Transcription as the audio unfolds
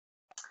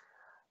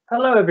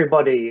Hello,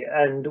 everybody,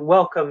 and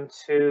welcome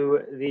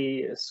to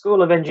the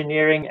School of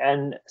Engineering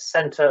and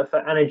Centre for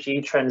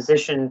Energy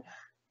Transition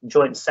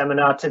joint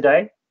seminar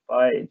today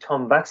by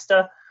Tom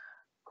Baxter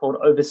called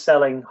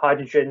Overselling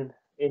Hydrogen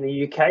in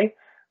the UK.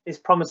 This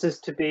promises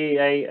to be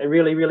a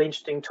really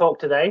interesting talk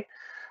today.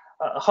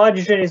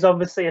 Hydrogen is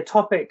obviously a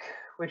topic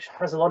which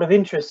has a lot of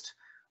interest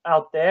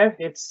out there.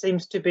 It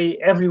seems to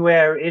be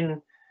everywhere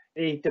in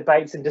the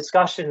debates and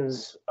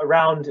discussions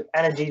around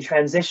energy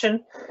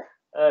transition.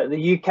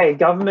 The UK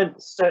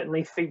government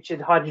certainly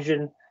featured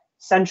hydrogen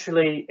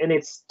centrally in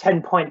its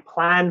 10-point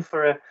plan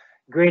for a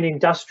green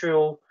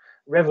industrial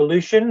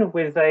revolution,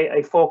 with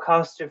a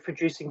forecast of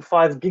producing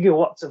 5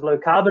 gigawatts of low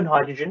carbon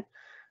hydrogen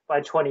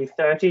by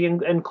 2030.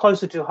 And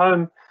closer to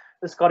home,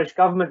 the Scottish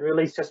government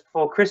released just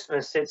before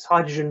Christmas its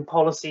hydrogen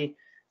policy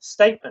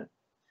statement.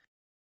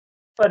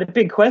 But a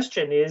big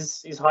question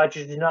is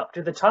hydrogen up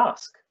to the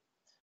task?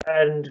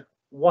 And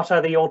what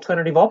are the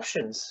alternative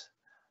options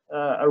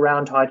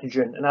around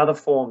hydrogen and other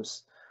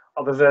forms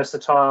of a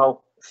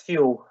versatile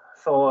fuel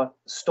for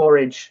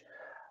storage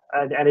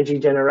and energy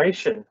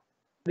generation?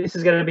 This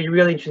is going to be a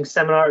really interesting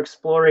seminar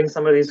exploring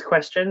some of these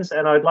questions,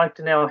 and I'd like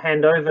to now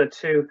hand over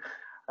to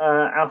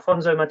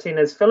Alfonso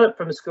Martinez Philip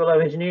from the School of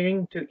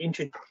Engineering to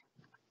introduce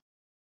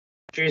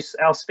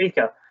our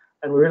speaker,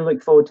 and we really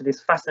look forward to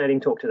this fascinating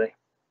talk today.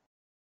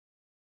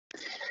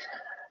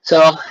 So,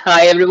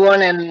 hi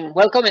everyone, and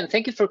welcome, and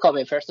thank you for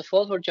coming. First of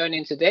all, for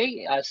joining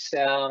today. As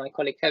my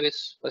colleague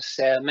Travis was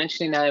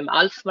mentioning, I am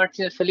Alf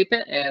Martinez Felipe,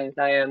 and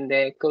I am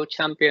the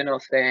co-champion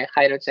of the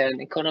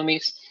hydrogen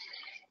economies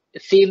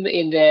theme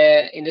in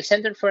the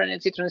Center for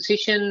Energy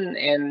Transition,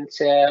 and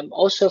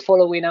also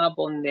following up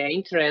on the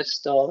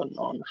interest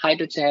on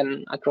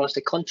hydrogen across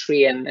the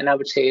country and I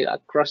would say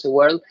across the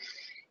world.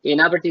 In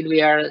Aberdeen,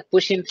 we are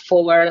pushing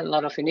forward a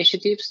lot of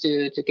initiatives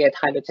to get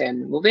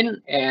hydrogen moving.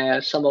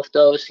 Some of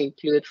those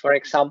include, for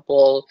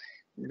example,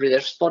 the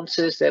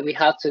responses that we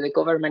have to the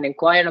government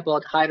inquiry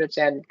about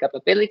hydrogen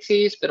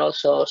capabilities, but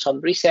also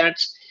some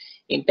research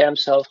in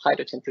terms of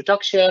hydrogen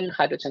production,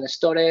 hydrogen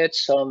storage,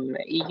 some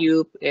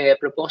EU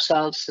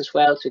proposals as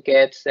well to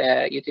get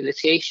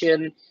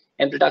utilization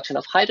and production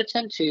of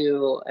hydrogen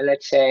to,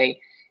 let's say,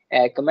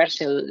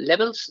 commercial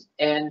levels,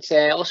 and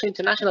also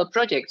international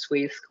projects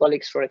with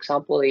colleagues, for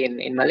example,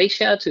 in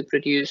Malaysia to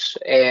produce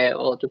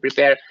or to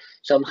prepare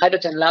some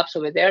hydrogen labs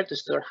over there to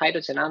store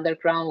hydrogen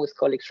underground with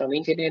colleagues from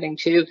engineering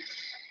too.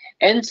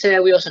 And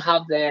we also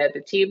have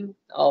the team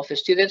of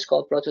students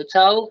called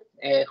Prototau,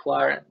 who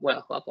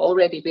have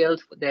already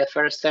built the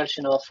first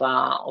version of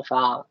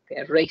a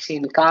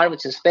racing car,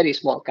 which is a very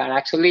small car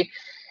actually,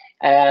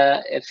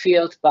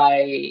 fueled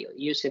by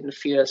using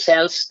fuel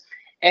cells.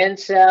 And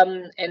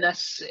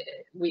as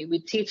we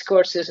teach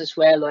courses as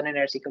well on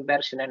energy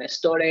conversion and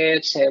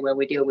storage when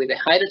we deal with the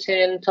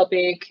hydrogen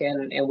topic,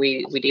 and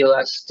we deal,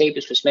 as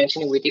Davis was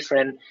mentioning, with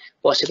different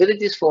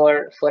possibilities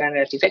for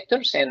energy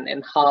vectors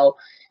and how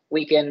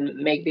we can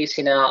make this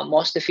in a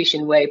most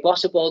efficient way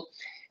possible.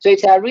 So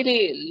it's a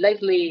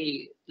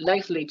really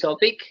lively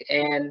topic,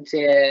 and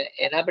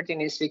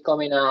Aberdeen is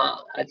becoming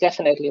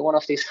definitely one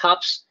of these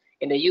hubs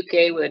in the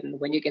UK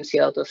when you can see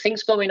a lot of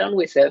things going on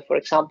with, for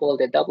example,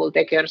 the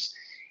double-deckers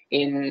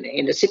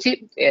in the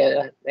city,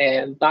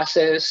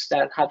 buses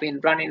that have been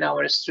running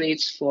our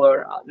streets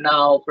for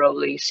now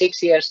probably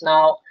 6 years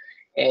now,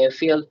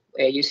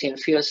 using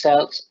fuel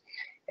cells,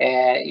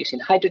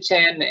 using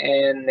hydrogen,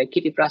 and the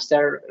Kitty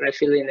Plaster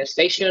refilling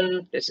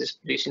station. This is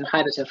using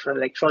hydrogen for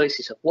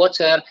electrolysis of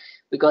water.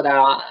 We got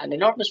an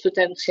enormous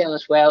potential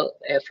as well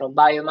from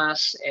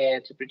biomass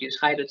to produce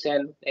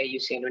hydrogen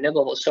using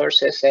renewable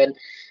sources, and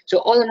so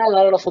all in all, a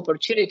lot of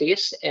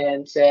opportunities,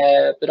 and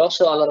but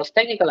also a lot of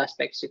technical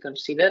aspects to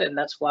consider, and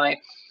that's why,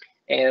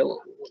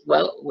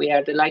 we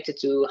are delighted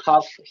to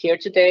have here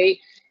today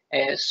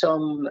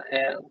some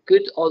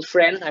good old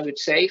friend, I would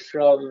say,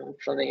 from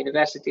the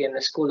university and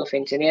the School of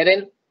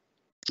Engineering,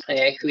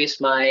 who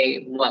is my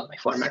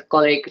former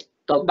colleague,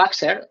 Tom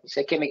Baxter. He's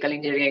a chemical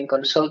engineering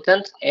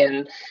consultant,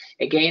 and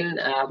again,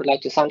 I would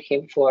like to thank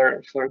him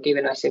for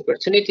giving us the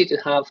opportunity to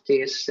have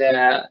this,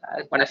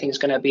 what I think is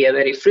going to be a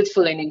very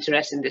fruitful and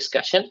interesting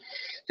discussion.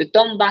 So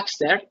Tom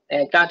Baxter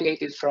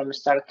graduated from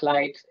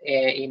Strathclyde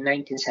in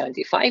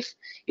 1975.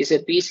 He's a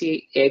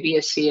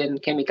BSc in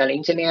chemical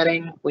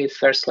engineering with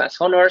first-class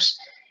honors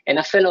and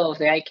a fellow of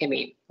the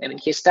IChemE. I mean,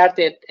 he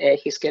started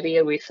his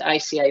career with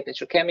ICI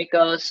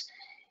Petrochemicals,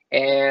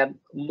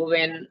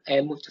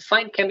 moved to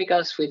fine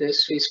chemicals with a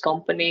Swiss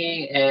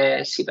company,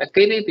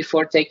 Sibakili,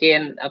 before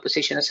taking a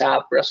position as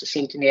a process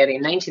engineer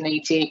in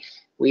 1980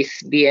 with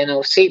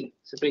BNOC,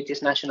 the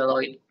British National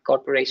Oil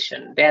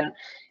Corporation. Then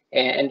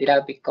ended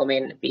up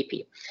becoming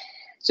VP.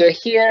 So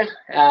here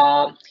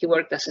he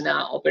worked as an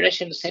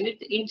operations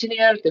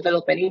engineer,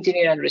 development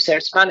engineer, and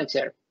research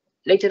manager.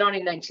 Later on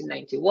in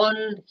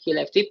 1991, he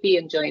left VP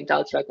and joined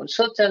Ultra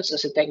Consultants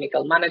as a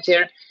technical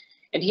manager.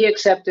 And he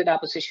accepted a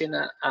position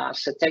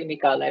as a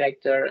technical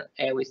director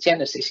with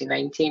Genesis in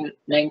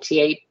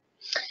 1998,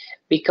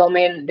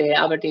 becoming the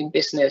Aberdeen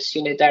Business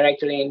Unit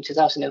Director in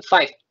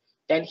 2005.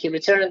 Then he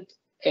returned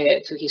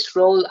to his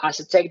role as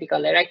a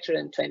technical director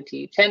in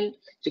 2010,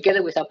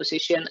 together with a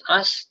position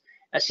as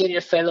a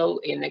senior fellow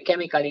in the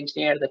chemical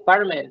engineer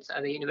department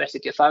at the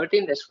University of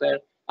Aberdeen. That's where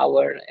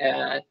our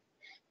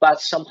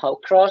paths somehow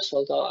crossed,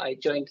 although I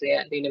joined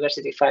the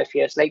university 5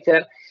 years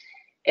later.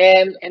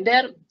 And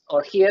there,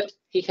 or here,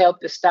 he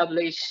helped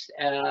establish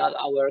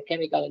our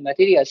chemical and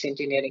materials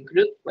engineering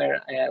group,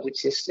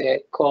 which is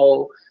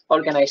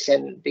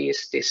co-organizing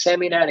this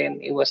seminar,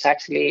 and it was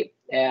actually,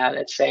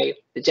 let's say,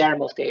 the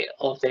germ of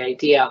the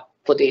idea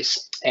for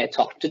this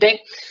talk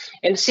today.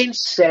 And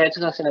since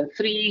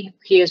 2003,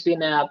 he has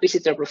been a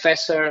visitor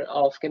professor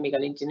of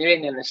chemical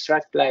engineering in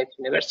Strathclyde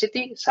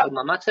University, his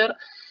alma mater,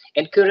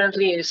 and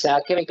currently is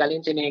a chemical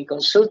engineering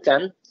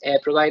consultant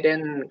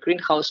providing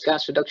greenhouse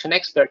gas reduction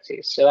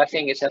expertise. So I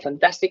think it's a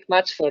fantastic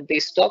match for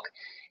this talk,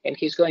 and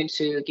he's going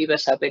to give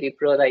us a very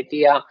broad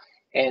idea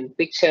and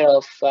picture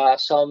of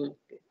some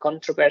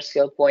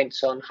controversial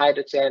points on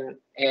hydrogen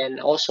and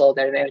also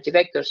their energy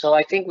vector. So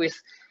I think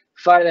with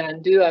further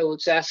ado, I will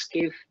just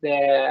give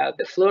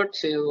the floor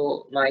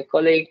to my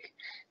colleague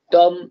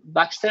Tom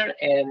Baxter,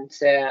 and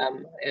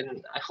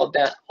I hope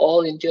that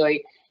all enjoy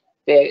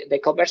the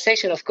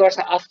conversation. Of course,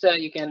 after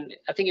I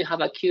think you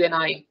have a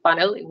Q&A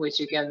panel in which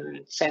you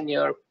can send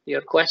your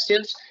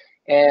questions.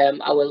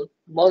 I will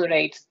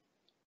moderate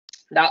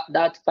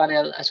that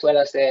panel as well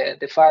as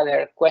the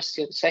further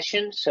question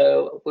session.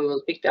 So we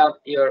will pick up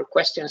your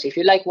questions. If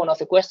you like one of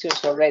the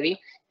questions already,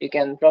 you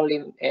can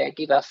probably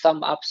give a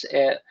thumb up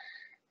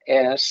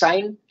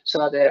sign so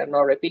that there are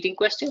no repeating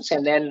questions,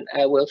 and then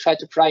we'll try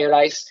to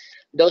prioritize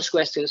those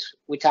questions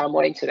which are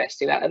more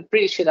interesting. I'm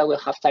pretty sure that we'll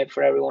have time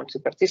for everyone to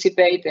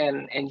participate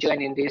and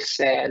join in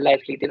this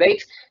lively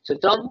debate. So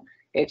Tom,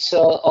 it's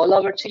all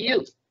over to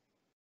you.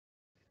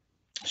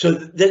 So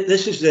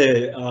this is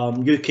the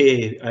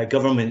UK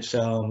government's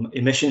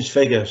emissions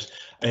figures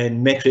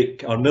in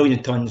metric or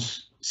million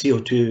tons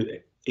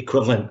CO2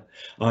 equivalent,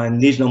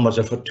 and these numbers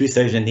are for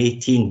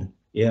 2018.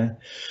 Yeah.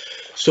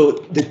 So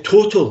the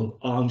total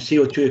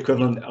CO2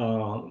 equivalent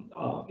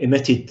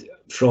emitted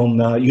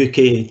from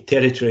UK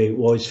territory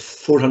was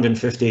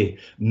 450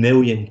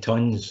 million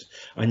tonnes,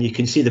 and you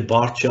can see the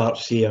bar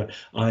charts here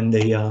and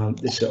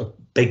the sort of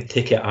big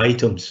ticket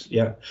items.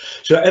 Yeah,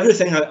 so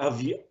everything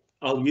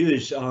I'll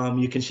use,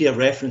 you can see a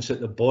reference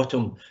at the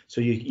bottom, so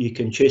you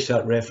can chase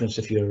that reference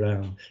if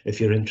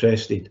you're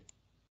interested.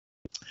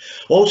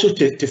 Also,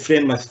 to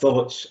frame my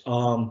thoughts,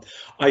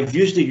 I've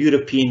used the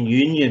European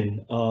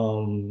Union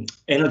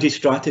energy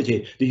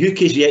strategy. The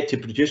UK is yet to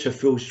produce a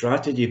full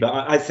strategy, but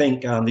I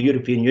think the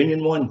European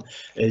Union one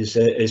is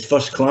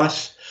first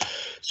class.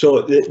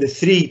 So the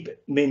three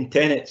main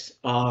tenets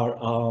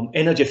are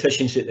energy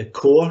efficiency at the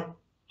core,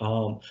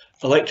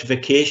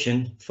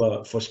 electrification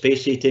for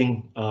space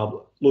heating,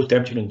 low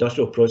temperature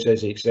industrial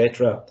processes,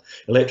 etc.,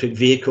 electric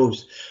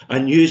vehicles,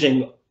 and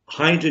using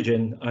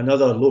hydrogen and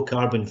other low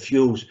carbon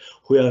fuels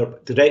where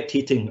direct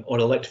heating or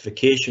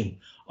electrification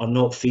are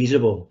not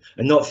feasible.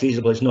 And not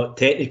feasible is not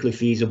technically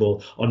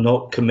feasible or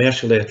not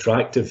commercially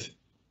attractive.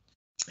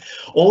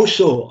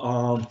 Also,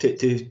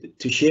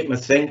 to shape my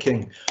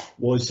thinking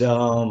was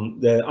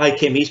the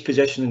ICME's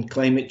position in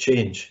climate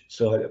change.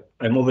 So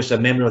I'm obviously a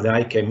member of the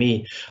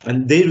ICME,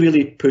 and they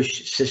really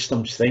push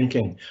systems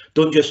thinking.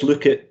 Don't just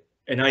look at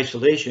in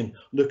isolation,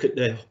 look at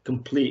the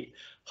complete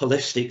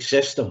holistic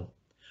system.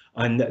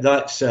 And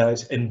that's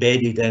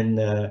embedded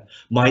in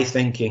my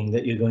thinking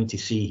that you're going to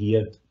see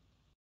here.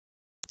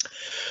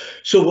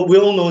 So we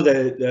all know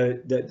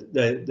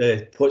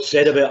what's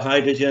said about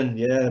hydrogen.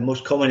 Yeah, the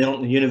most common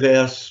element in the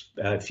universe.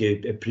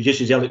 It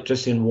produces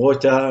electricity and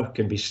water,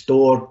 can be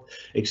stored,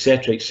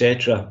 etc.,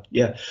 etc.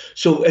 Yeah.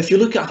 So if you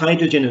look at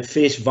hydrogen at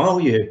face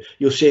value,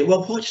 you'll say,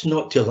 well, what's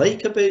not to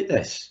like about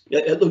this?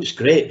 It looks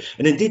great.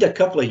 And indeed, a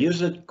couple of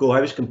years ago,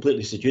 I was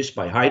completely seduced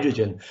by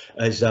hydrogen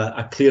as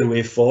a clear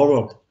way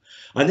forward.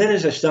 And then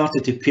as I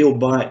started to peel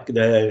back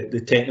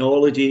the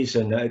technologies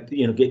and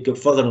get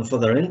further and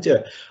further into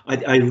it,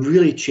 I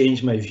really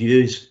changed my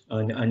views,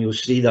 and you'll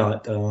see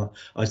that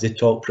as the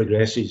talk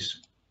progresses.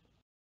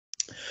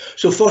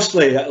 So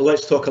firstly,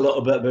 let's talk a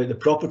little bit about the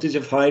properties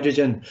of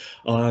hydrogen,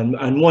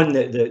 and one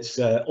that's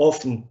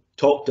often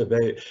talked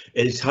about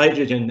is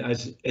hydrogen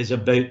is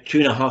about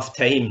 2.5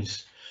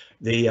 times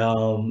the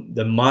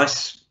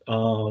mass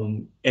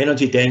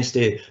energy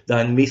density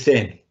than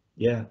methane.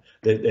 Yeah,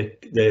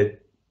 the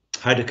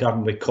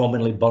hydrocarbon we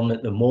commonly burn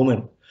at the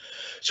moment.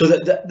 So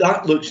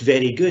that looks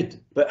very good.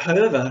 But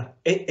however,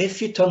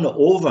 if you turn it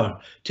over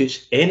to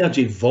its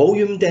energy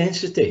volume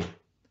density,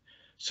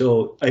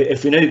 so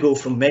if we now go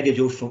from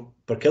megajoules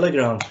per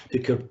kilogram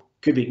to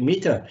cubic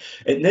meter,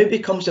 it now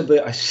becomes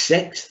about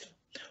 1/6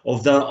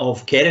 of that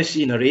of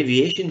kerosene or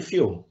aviation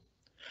fuel.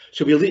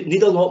 So we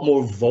need a lot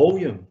more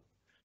volume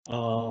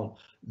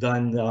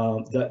than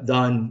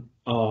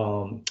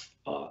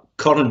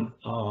current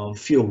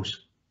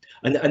fuels.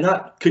 And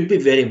that could be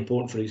very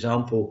important, for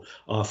example,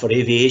 for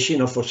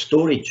aviation or for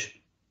storage.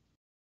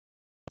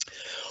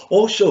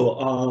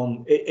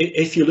 Also,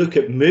 if you look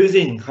at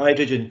moving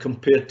hydrogen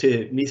compared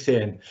to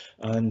methane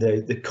and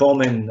the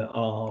common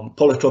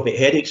polytropic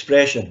head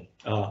expression,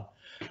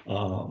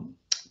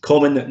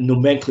 common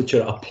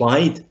nomenclature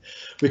applied,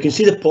 we can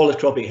see the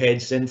polytropic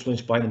heads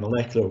influenced by the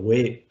molecular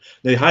weight.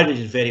 Now,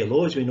 hydrogen is very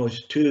low, as we know,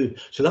 it's 2,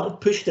 so that will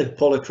push the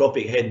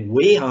polytropic head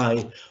way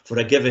high for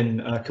a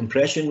given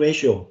compression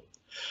ratio.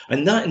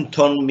 And that in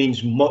turn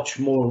means much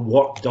more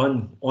work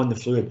done on the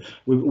fluid.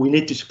 We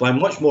need to supply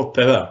much more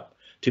power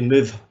to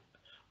move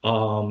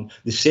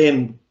the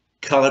same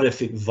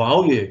calorific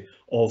value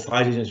of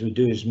hydrogen as we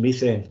do as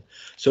methane.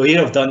 So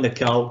here I've done the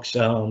calcs.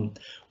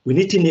 We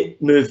need to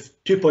move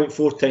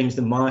 2.4 times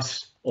the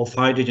mass of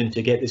hydrogen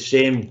to get the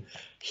same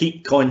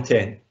heat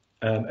content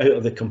out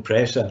of the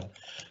compressor.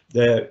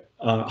 The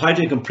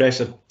hydrogen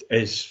compressor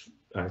is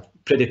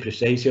pretty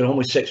precise here,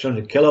 almost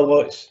 600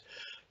 kilowatts.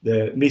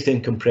 The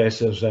methane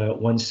compressor is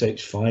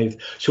 165.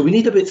 So we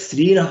need about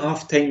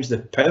 3.5 times the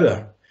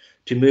power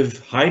to move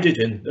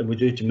hydrogen than we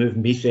do to move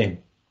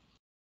methane.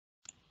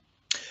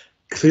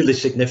 Clearly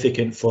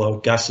significant for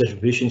gas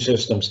distribution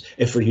systems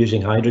if we're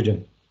using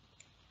hydrogen.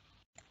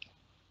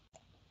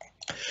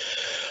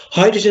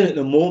 Hydrogen at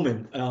the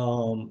moment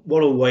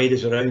worldwide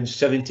is around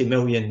 70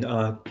 million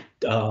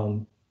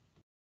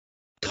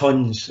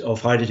tons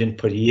of hydrogen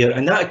per year,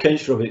 and that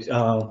accounts for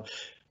about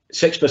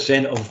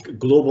 6% of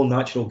global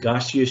natural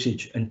gas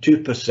usage and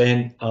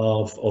 2%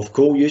 of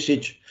coal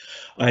usage,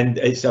 and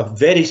it's a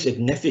very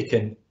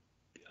significant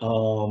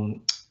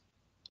carbon.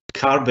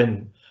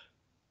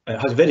 It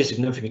has a very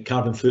significant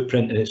carbon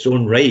footprint in its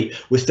own right.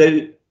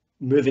 Without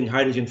moving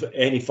hydrogen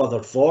any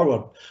further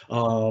forward,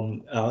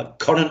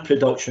 current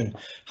production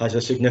has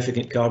a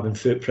significant carbon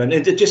footprint.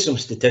 And just some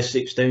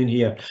statistics down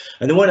here.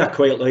 And the one I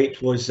quite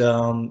liked was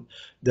the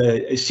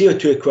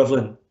CO2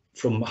 equivalent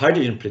from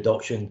hydrogen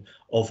production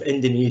of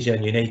Indonesia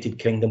and United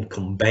Kingdom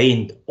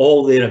combined.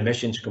 All their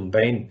emissions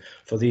combined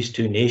for these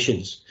two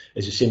nations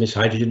is the same as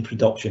hydrogen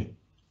production.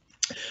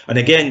 And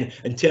again,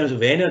 in terms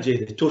of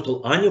energy, the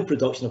total annual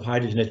production of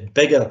hydrogen is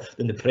bigger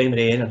than the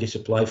primary energy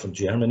supply for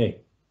Germany.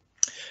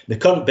 The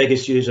current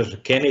biggest users are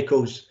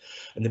chemicals,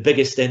 and the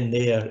biggest in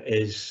there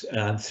is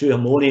through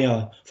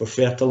ammonia for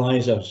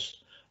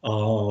fertilizers.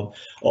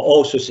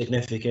 Also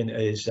significant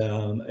is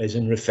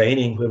in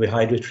refining, where we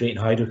hydrotreat and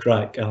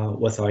hydrocrack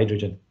with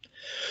hydrogen.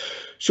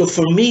 So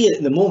for me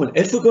at the moment,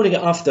 if we're going to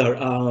get after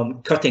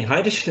cutting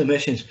hydrogen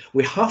emissions,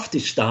 we have to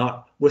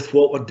start with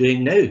what we're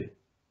doing now.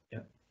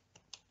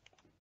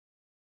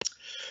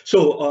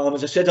 So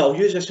as I said, I'll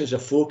use this as a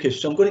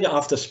focus. So I'm going to get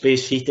after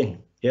space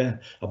heating. Yeah,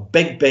 a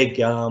big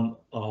carbon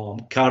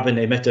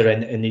emitter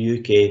in the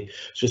UK.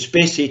 So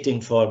space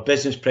heating for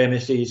business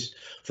premises,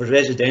 for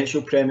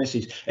residential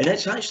premises, and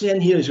it's actually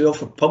in here as well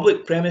for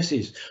public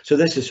premises. So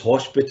this is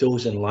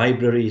hospitals and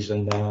libraries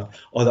and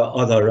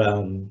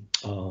other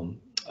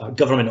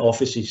government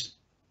offices.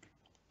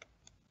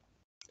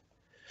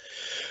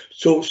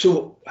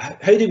 So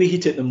how do we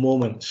heat it at the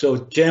moment?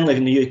 So generally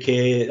in the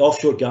UK,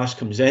 offshore gas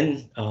comes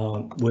in,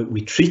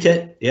 we treat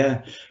it,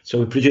 yeah. So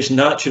we produce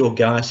natural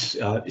gas,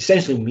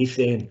 essentially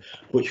methane,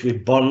 which we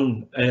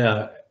burn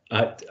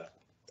at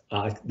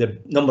the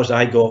numbers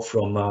I got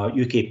from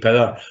UK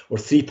Power were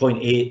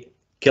 3.8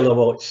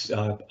 kilowatts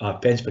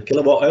pence per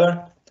kilowatt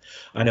hour.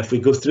 And if we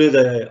go through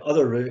the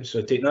other routes,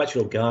 so take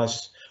natural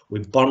gas, we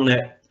burn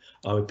it,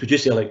 we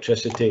produce the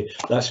electricity,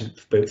 that's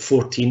about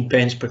 14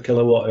 pence per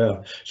kilowatt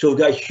hour. So we've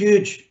got a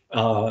huge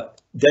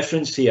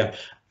difference here,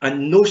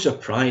 and no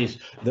surprise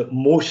that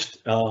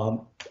most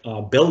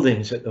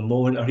buildings at the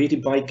moment are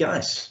heated by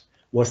gas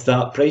with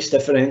that price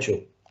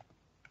differential.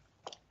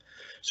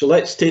 So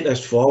let's take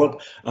this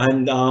forward,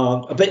 and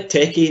a bit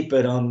techie,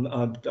 but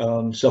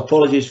so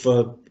apologies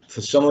for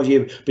some of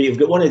you, but you've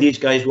got one of these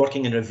guys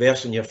working in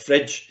reverse in your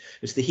fridge.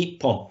 It's the heat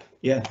pump,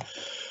 yeah.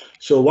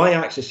 So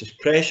y-axis is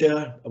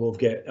pressure, we've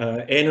got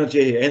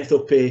energy,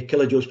 enthalpy,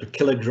 kilojoules per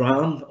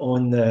kilogram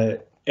on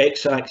the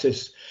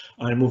x-axis,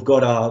 and we've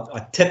got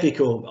a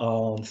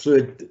typical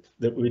fluid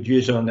that we would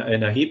use in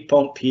a heat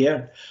pump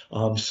here.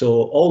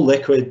 So all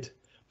liquid.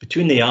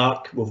 Between the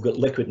arc, we've got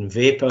liquid and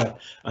vapour,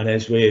 and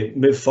as we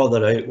move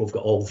further out, we've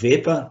got all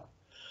vapour.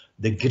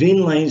 The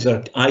green lines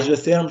are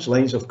isotherms,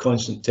 lines of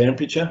constant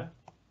temperature,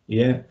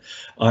 yeah,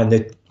 and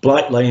the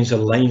black lines are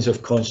lines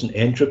of constant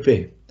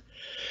entropy.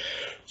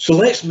 So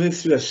let's move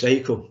through a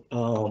cycle.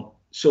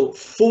 So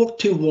 4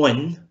 to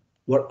 1,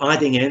 we're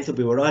adding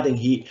enthalpy, we're adding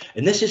heat,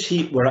 and this is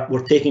heat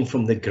we're taking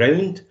from the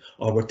ground,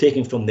 or we're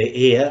taking from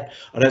the air,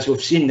 or as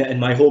we've seen in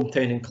my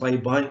hometown in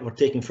Clydebank, we're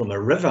taking from a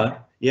river.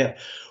 Yeah,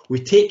 we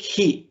take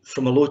heat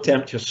from a low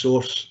temperature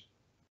source.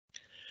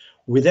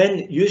 We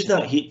then use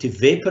that heat to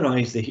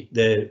vaporize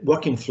the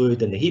working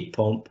fluid in the heat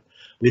pump.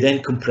 We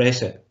then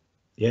compress it.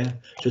 Yeah,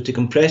 so to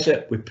compress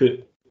it, we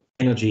put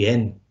energy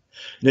in.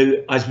 Now,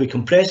 as we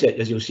compress it,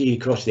 as you'll see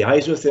across the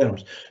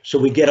isotherms, so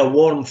we get a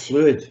warm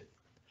fluid.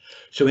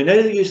 So we now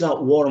use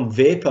that warm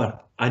vapor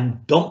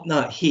and dump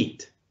that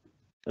heat,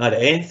 that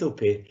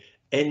enthalpy,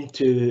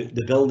 into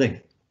the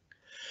building.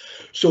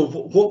 So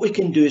what we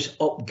can do is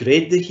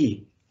upgrade the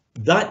heat.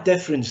 That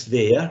difference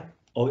there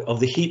of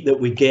the heat that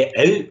we get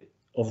out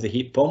of the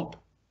heat pump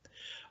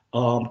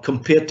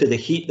compared to the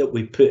heat that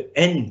we put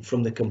in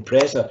from the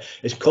compressor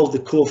is called the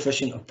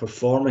coefficient of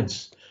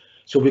performance.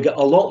 So we get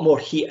a lot more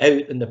heat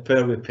out than the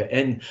power we put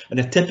in, and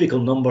a typical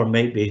number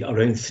might be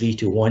around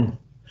 3:1.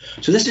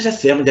 So this is a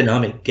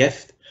thermodynamic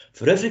gift.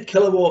 For every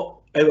kilowatt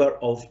hour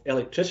of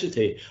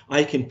electricity,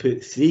 I can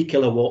put 3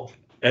 kilowatt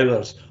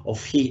hours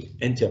of heat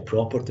into a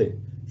property.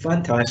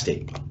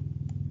 Fantastic.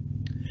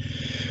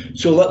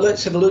 So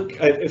let's have a look.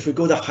 If we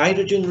go the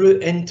hydrogen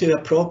route into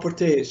a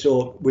property,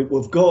 so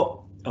we've got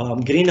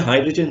green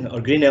hydrogen or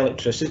green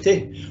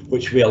electricity,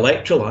 which we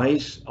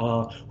electrolyse,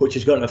 which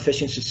has got an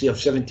efficiency of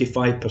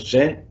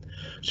 75%.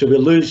 So we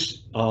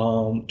lose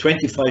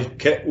 25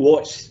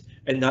 kilowatts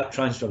in that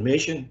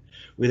transformation.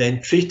 We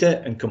then treat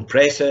it and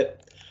compress it,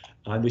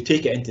 and we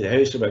take it into the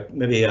house, about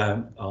maybe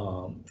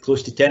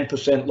close to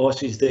 10%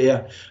 losses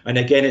there. And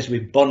again, as we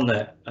burn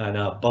it in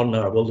a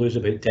burner, we'll lose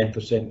about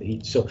 10% of the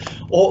heat. So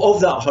all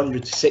of that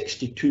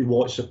 162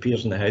 watts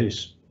appears in the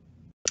house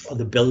or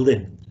the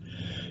building.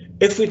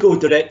 If we go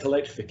direct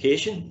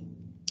electrification,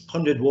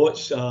 100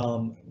 watts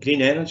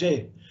green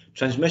energy,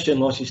 transmission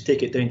losses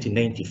take it down to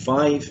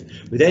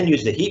 95. We then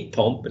use the heat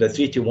pump with a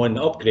 3:1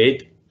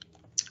 upgrade,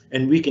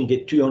 and we can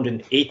get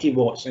 280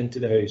 watts into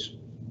the house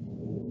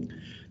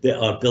that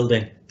are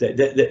building.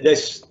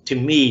 This, to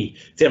me,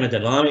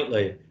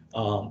 thermodynamically,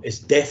 is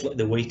definitely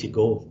the way to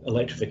go,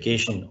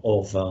 electrification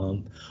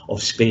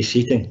of space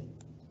heating.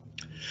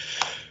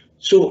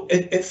 So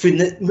if we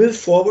move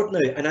forward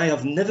now, and I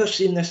have never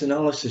seen this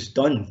analysis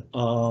done,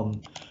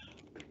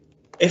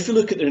 if we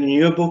look at the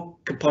renewable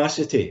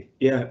capacity,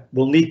 yeah,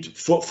 we'll need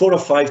 4 or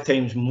 5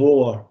 times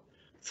more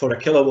for a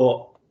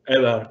kilowatt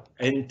hour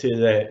into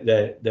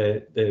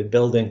the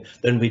building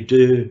than we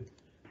do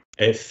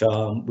if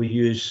we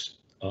use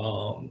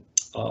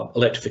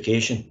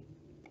electrification.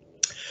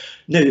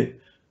 Now,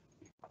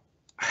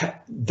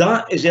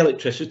 that is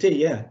electricity,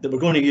 yeah, that we're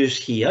going to use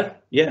here,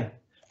 yeah,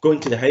 going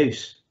to the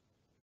house.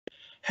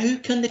 How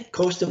can the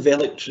cost of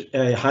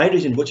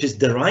hydrogen, which is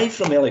derived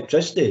from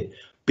electricity,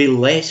 be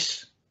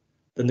less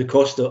than the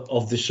cost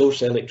of the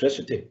source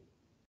electricity?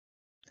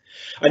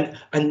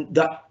 And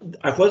that,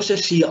 once I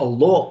see a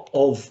lot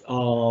of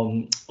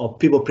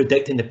people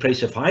predicting the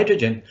price of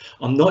hydrogen,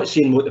 I'm not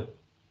seeing what the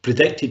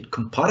predicted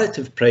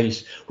comparative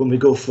price when we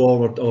go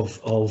forward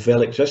of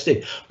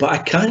electricity. But I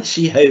can't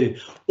see how,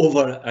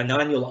 over an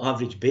annual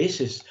average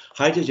basis,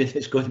 hydrogen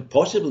is going to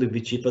possibly be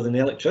cheaper than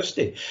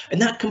electricity.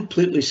 And that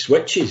completely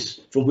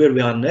switches from where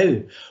we are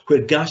now,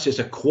 where gas is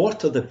a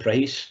quarter the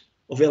price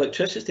of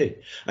electricity.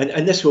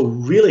 And this will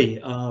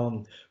really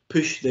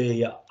push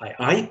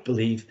I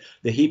believe,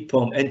 the heat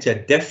pump into a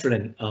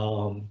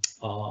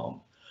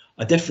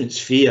different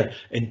sphere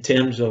in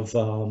terms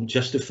of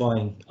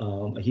justifying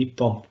a heat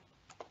pump.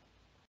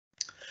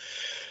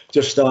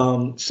 Just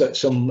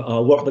some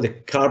work with the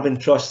Carbon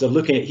Trust. They're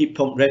looking at heat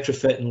pump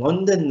retrofit in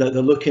London.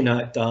 They're looking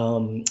at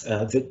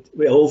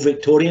old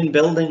Victorian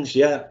buildings,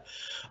 yeah,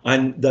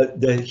 and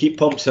the heat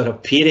pumps are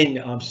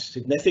appearing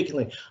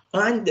significantly,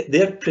 and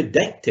they're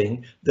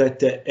predicting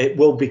that it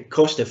will be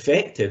cost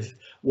effective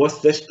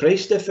with this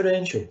price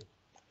differential.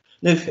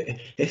 Now,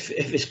 if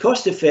it's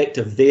cost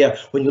effective there,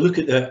 when you look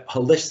at the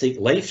holistic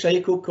life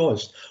cycle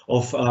cost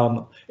of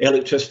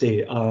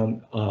electricity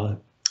on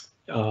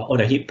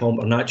a heat pump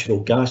or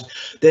natural gas,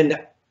 then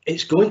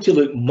it's going to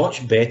look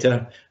much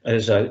better,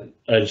 as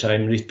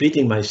I'm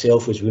repeating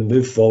myself, as we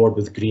move forward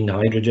with green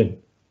hydrogen.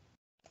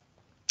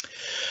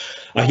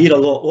 I hear a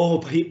lot,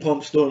 oh, heat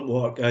pumps don't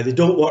work. They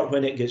don't work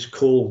when it gets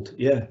cold.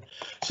 Yeah.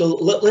 So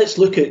let's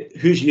look at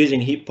who's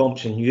using heat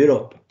pumps in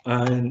Europe.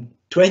 And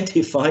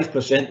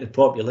 25% of the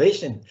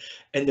population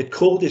in the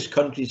coldest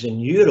countries in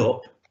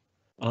Europe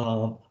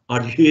are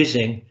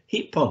using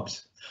heat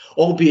pumps.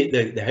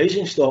 Albeit the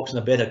housing stock's in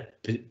a better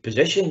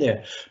position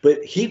there,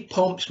 but heat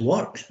pumps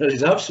work. There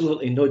is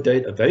absolutely no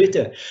doubt about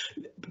it.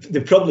 They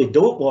probably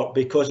don't work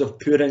because of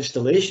poor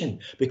installation,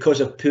 because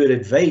of poor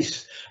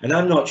advice, and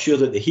I'm not sure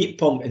that the heat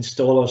pump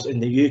installers in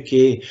the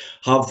UK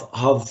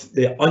have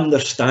the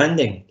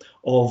understanding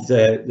of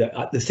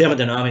the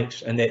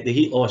thermodynamics and the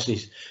heat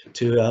losses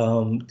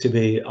to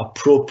be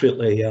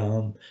appropriately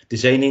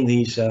designing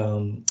these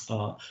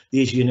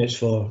units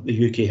for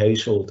the UK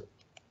household.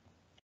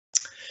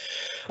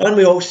 And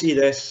we all see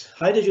this.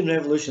 Hydrogen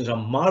revolution is a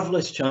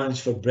marvellous chance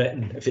for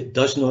Britain if it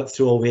does not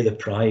throw away the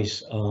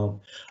prize.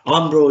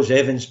 Ambrose,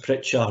 Evans,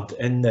 Pritchard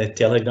in the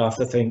Telegraph,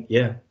 I think,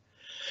 yeah.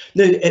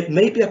 Now, it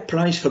might be a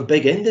prize for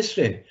big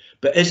industry,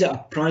 but is it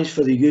a prize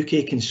for the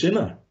UK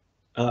consumer?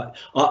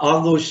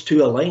 Are those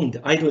two aligned?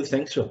 I don't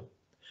think so.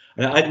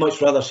 I'd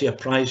much rather see a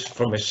prize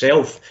for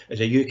myself as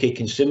a UK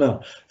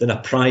consumer than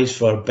a prize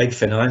for big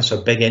finance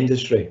or big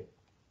industry.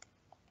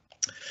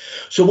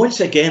 So once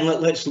again,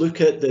 let's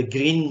look at the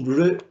green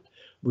route.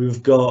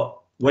 We've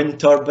got wind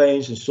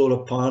turbines and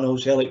solar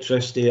panels,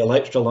 electricity,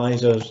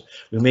 electrolyzers.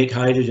 We make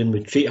hydrogen, we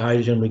treat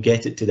hydrogen, we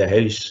get it to the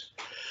house.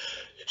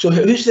 So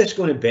who's this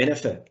going to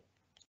benefit?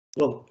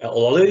 Well,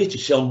 it'll allow you to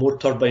sell more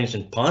turbines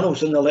and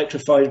panels in the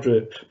electrified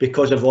route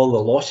because of all the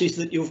losses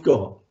that you've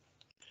got.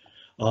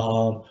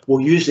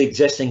 we'll use the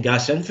existing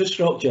gas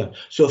infrastructure.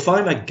 So if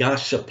I'm a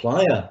gas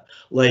supplier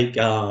like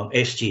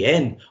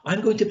SGN,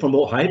 I'm going to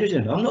promote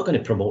hydrogen. I'm not going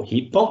to promote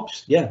heat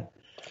pumps. Yeah.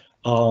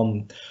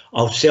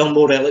 I'll sell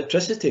more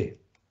electricity.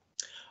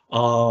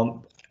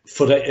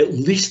 For at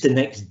least the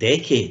next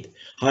decade,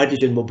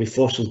 hydrogen will be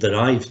fossil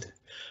derived.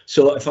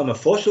 So if I'm a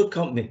fossil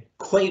company,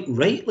 quite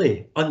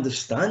rightly,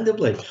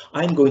 understandably,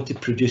 I'm going to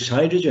produce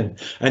hydrogen.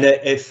 And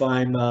if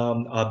I'm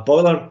a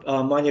boiler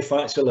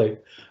manufacturer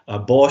like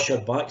Bosch or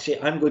Baxi,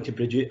 I'm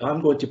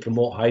going to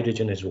promote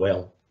hydrogen as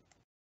well.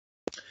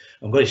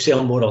 I'm going to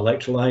sell more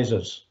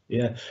electrolyzers.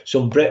 Yeah.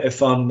 So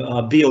if I'm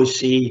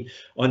BOC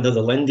under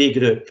the Linde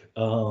Group,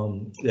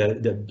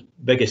 the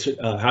biggest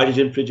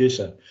hydrogen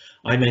producer,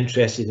 I'm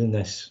interested in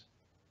this.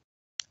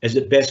 Is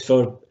it best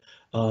for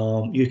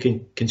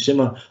UK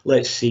consumer?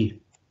 Let's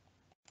see.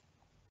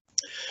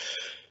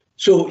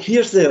 So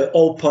here's the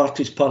All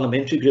Parties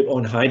Parliamentary Group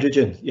on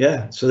hydrogen.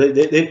 Yeah, so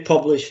they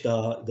published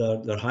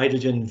their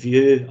hydrogen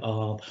view.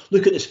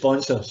 Look at the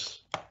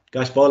sponsors: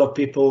 gas boiler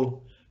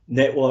people,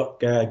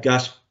 network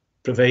gas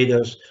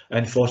providers,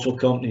 and fossil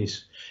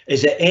companies.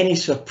 Is it any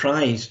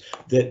surprise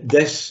that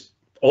this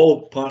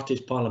All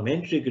Parties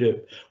Parliamentary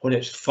Group, when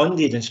it's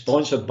funded and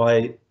sponsored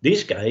by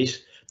these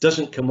guys,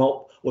 doesn't come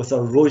up with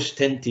a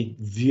rose-tinted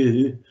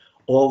view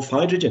of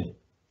hydrogen?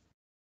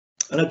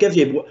 And I'll give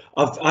you,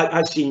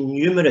 I've seen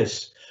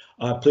numerous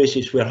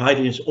places where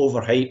hydrogen is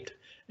overhyped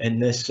in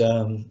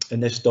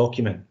this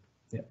document.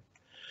 Yeah.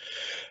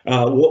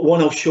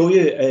 One I'll show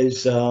you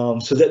is so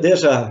that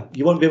there's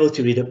you won't be able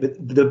to read it,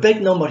 but the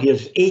big number here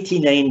is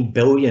 89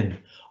 billion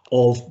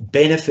of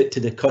benefit to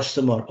the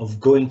customer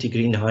of going to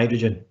green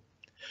hydrogen.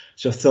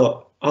 So I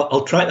thought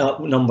I'll track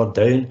that number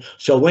down.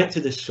 So I went to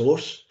the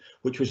source,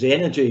 which was the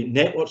Energy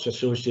Networks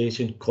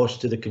Association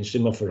cost to the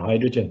consumer for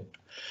hydrogen.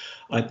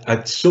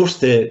 I'd sourced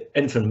the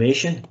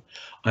information,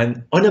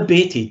 and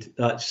unabated,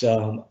 that's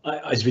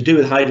as we do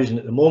with hydrogen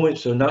at the moment,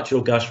 so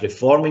natural gas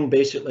reforming,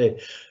 basically,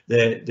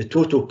 the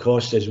total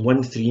cost is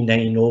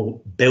 £1390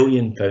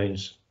 billion.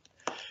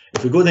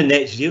 If we go the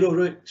net zero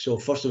route, so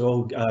first of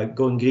all,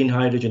 going green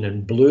hydrogen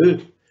in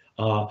blue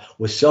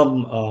with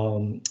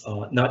some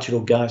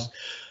natural gas,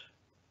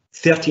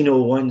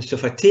 1301. So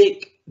if I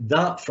take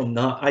that from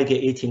that, I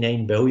get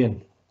 89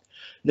 billion.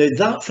 Now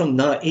that from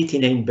that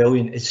 89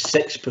 billion is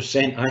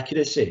 6%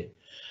 accuracy.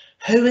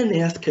 How on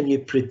earth can you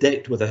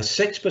predict with a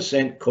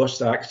 6%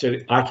 cost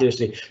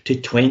accuracy to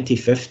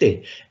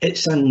 2050?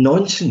 It's a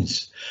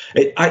nonsense.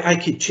 I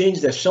could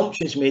change the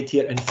assumptions made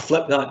here and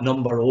flip that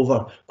number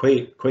over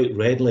quite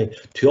readily.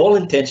 To all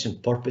intents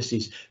and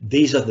purposes,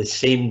 these are the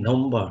same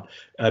number,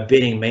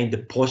 bearing in mind the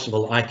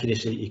possible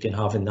accuracy that you can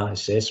have in that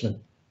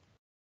assessment.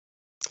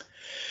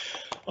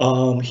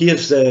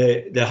 Here's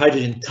the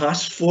Hydrogen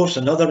Task Force,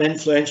 another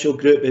influential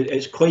group.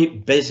 It's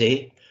quite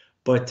busy,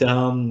 but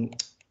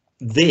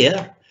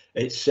there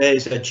it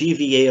says a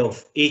GVA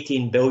of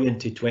 18 billion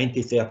to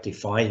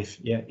 2035.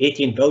 Yeah,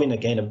 18 billion,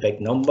 again, a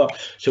big number.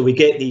 So we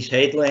get these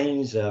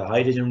headlines,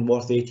 hydrogen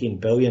worth 18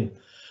 billion.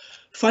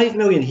 5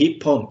 million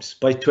heat pumps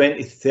by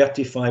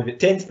 2035 at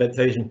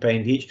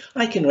 £10,000 each.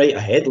 I can write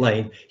a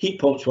headline, heat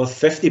pumps worth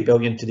 50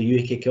 billion to the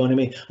UK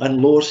economy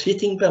and lowers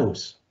heating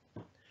bills.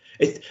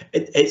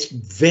 It's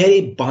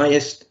very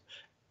biased.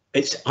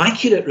 It's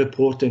accurate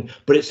reporting,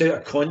 but it's out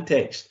of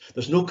context.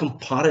 There's no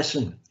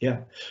comparison.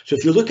 Yeah. So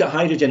if you look at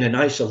hydrogen in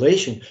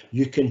isolation,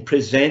 you can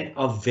present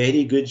a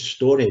very good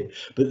story.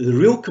 But the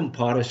real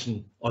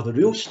comparison, or the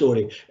real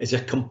story, is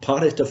a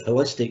comparative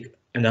holistic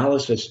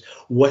analysis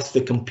with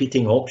the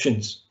competing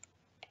options.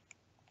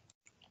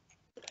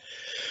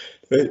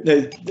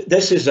 Now,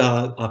 this is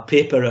a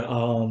paper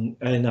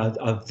in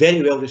a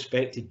very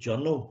well-respected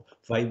journal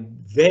by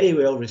very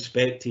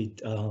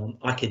well-respected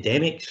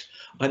academics,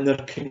 and their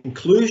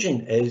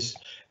conclusion is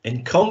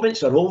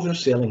incumbents are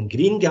overselling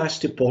green gas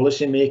to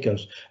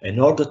policymakers in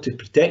order to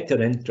protect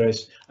their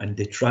interests and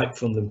detract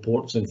from the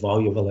importance and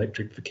value of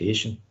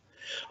electrification.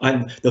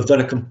 And they've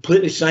done a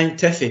completely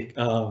scientific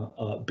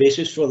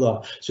basis for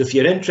that. So if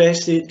you're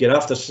interested, get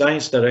after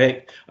Science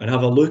Direct and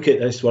have a look at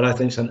this, what I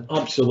think is an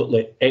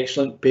absolutely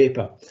excellent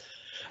paper.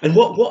 And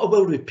what I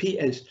will repeat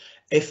is,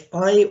 if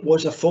I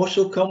was a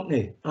fossil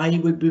company, I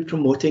would be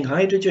promoting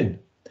hydrogen.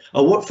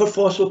 I work for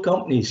fossil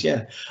companies,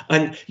 yeah,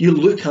 and you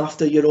look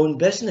after your own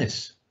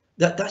business.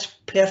 That's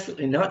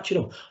perfectly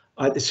natural.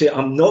 I'd say if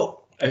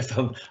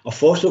I'm a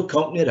fossil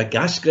company or a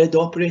gas grid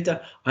operator,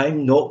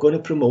 I'm not going to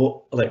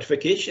promote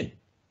electrification.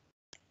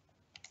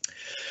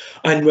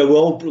 And we will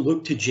all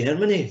look to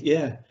Germany,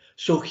 yeah.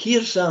 So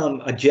here's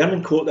a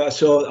German quote that I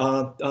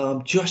saw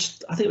I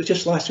think it was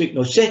just last week,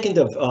 no, 2nd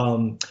of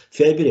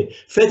February.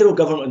 Federal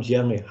government of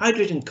Germany,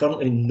 hydrogen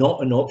currently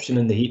not an option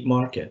in the heat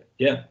market,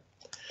 yeah.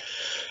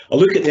 I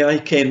look at the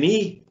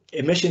ICME,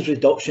 emissions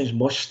reductions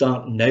must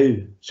start now.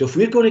 So if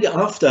we're going to get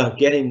after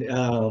getting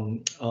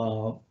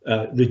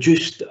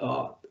reduced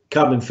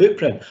carbon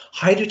footprint,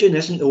 hydrogen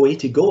isn't the way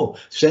to go,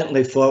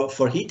 certainly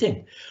for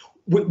heating.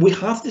 We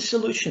have the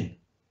solution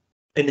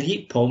in the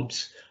heat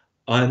pumps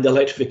and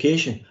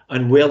electrification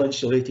and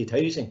well-insulated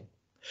housing.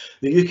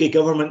 The UK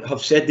government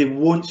have said they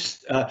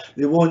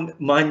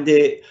won't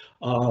mandate,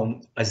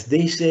 as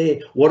they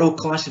say,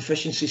 world-class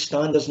efficiency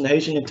standards in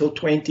housing until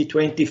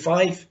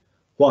 2025.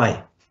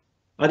 Why?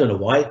 I don't know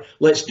why.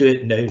 Let's do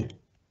it now.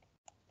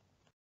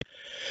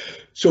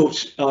 So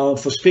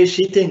for space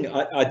heating,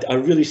 I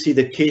really see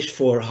the case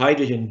for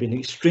hydrogen being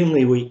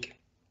extremely weak.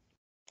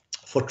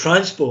 For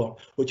transport,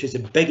 which is the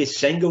biggest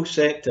single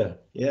sector,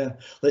 yeah,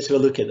 let's have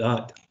a look at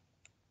that.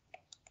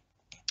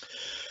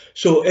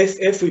 So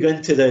if we go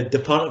into the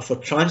Department for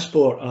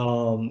Transport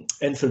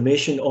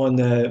information on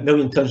the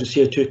million tonnes of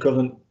CO2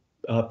 equivalent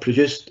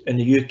produced in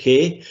the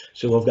UK,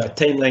 so we've got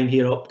a timeline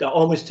here up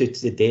almost to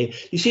today.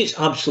 You see it's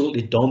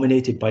absolutely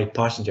dominated by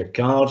passenger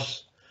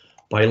cars,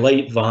 by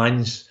light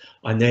vans,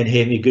 and then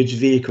heavy goods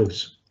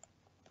vehicles.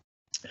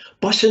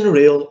 Bus and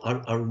rail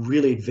are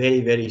really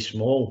very, very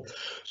small.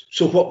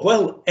 So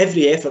while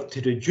every effort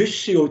to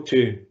reduce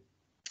CO2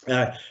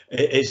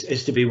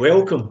 is to be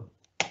welcome,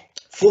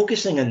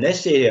 focusing in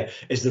this area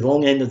is the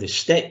wrong end of the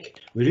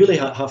stick. We really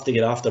have to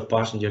get after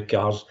passenger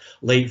cars,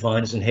 light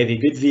vans and heavy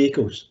good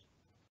vehicles.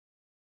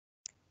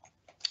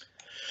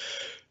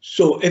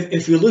 So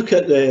if we look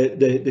at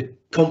the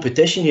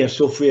competition here,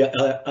 so if we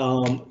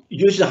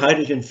use the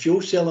hydrogen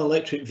fuel cell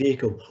electric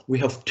vehicle, we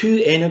have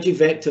two energy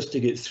vectors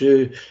to get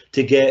through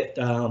to get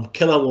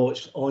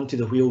kilowatts onto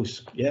the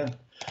wheels. Yeah.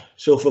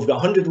 So if we've got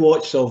 100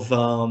 watts of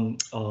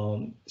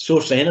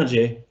source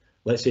energy,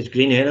 let's say it's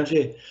green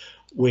energy,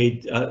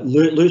 we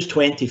lose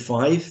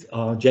 25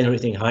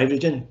 generating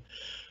hydrogen.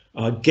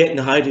 Getting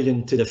the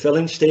hydrogen to the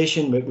filling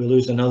station, we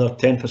lose another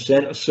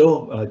 10% or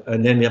so,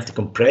 and then we have to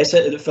compress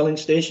it at the filling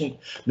station,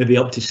 maybe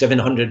up to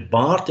 700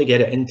 bar to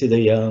get it into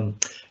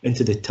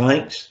the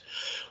tanks.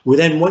 We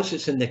then, once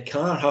it's in the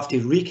car, have to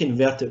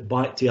reconvert it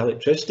back to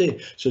electricity.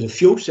 So the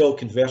fuel cell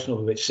conversion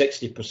will be about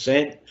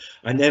 60%,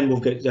 and then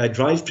we've got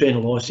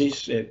drivetrain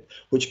losses,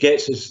 which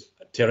gets us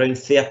to around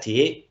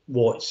 38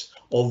 watts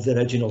of the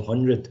original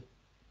 100.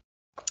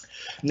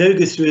 Now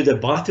go through the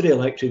battery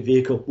electric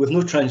vehicle with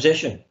no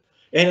transition.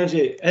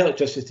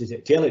 Electricity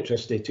to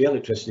electricity to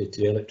electricity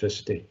to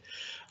electricity.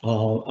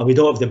 And we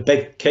don't have the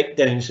big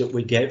kickdowns that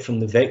we get from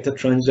the vector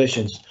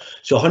transitions.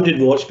 So 100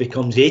 watts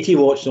becomes 80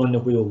 watts on the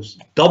wheels,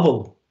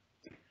 double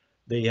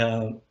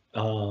the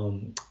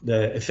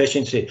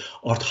efficiency,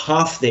 or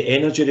half the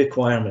energy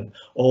requirement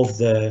of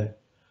the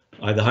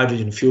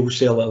hydrogen fuel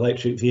cell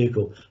electric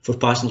vehicle for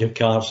passenger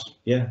cars.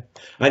 Yeah,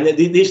 and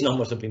these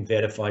numbers have been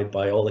verified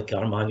by all the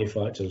car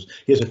manufacturers.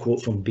 Here's a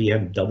quote from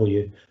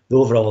BMW. The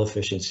overall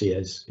efficiency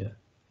is, yeah.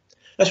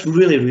 That's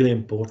really, really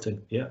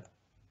important, yeah.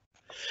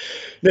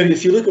 Now,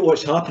 if you look at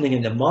what's happening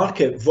in the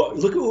market,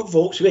 look at what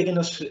Volkswagen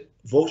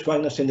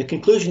are saying. The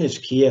conclusion is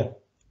clear.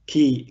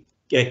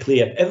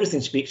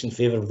 Everything speaks in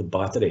favour of the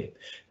battery.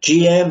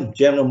 GM,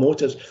 General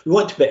Motors, we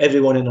want to put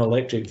everyone in an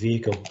electric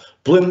vehicle.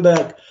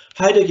 Bloomberg,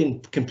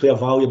 hydrogen can play a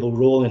valuable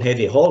role in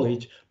heavy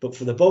haulage, but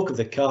for the bulk of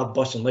the car,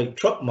 bus and light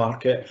truck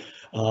market,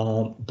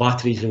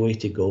 battery's the way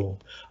to go.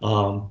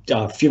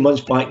 A few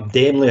months back,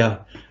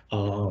 Daimler,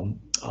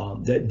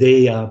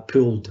 they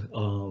pulled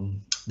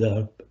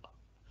the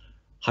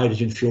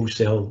hydrogen fuel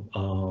cell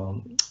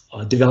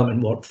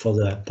development work for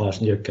the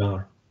passenger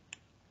car.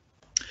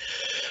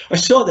 I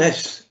saw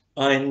this,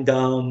 and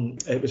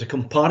it was a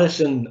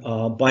comparison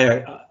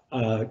by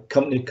a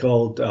company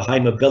called High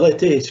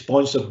Mobility,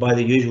 sponsored by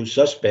the usual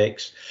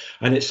suspects,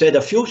 and it said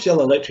a fuel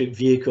cell electric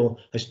vehicle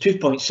has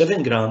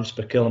 2.7 grams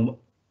per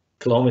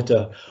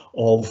kilometre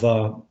of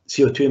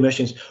CO2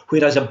 emissions,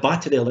 whereas a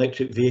battery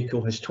electric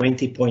vehicle has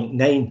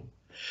 20.9.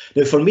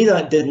 Now, for me,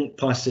 that didn't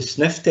pass the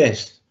sniff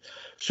test.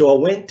 So I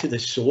went to the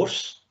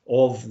source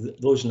of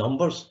those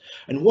numbers,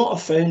 and what I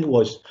found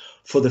was,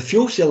 for the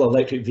fuel cell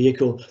electric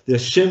vehicle, they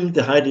assumed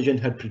the hydrogen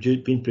had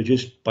been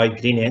produced by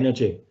green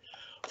energy.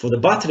 For the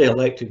battery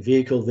electric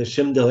vehicle, they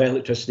assumed the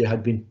electricity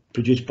had been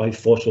produced by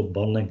fossil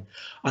burning.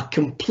 A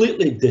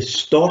completely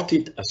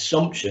distorted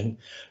assumption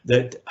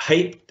that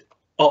hyped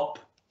up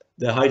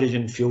the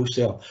hydrogen fuel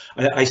cell.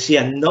 I see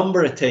a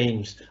number of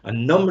times, a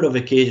number of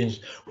occasions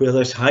where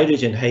this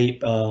hydrogen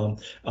hype,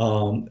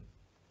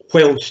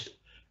 whilst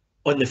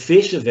on the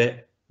face of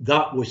it,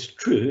 that was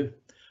true,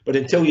 but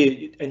until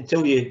you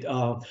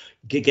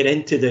get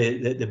into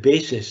the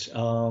basis,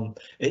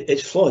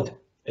 it's flawed.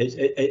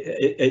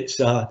 It's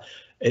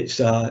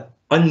an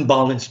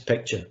unbalanced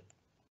picture.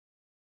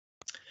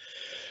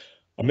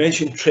 I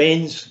mentioned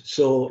trains.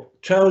 So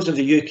trials of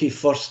the UK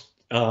first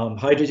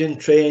hydrogen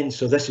train.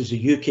 So this is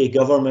the UK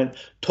government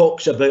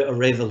talks about a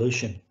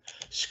revolution.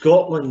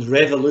 Scotland's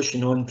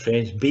revolution on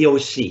trains,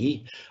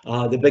 BOC,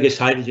 the biggest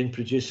hydrogen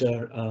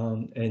producer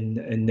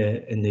in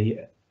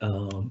the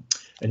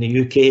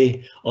UK,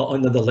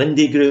 under the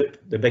Linde Group,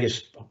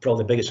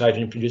 probably the biggest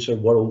hydrogen producer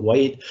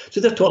worldwide. So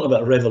they're talking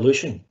about a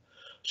revolution.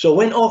 So I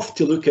went off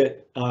to look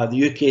at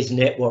the UK's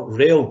Network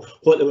Rail,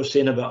 what they were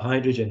saying about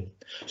hydrogen.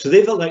 So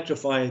they've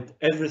electrified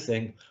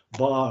everything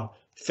bar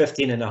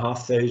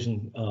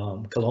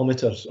 15,500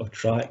 kilometres of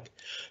track.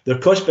 Their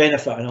cost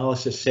benefit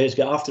analysis says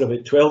that after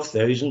about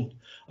 12,000,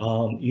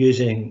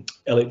 using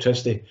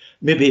electricity,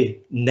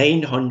 maybe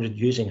 900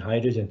 using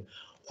hydrogen.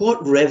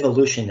 What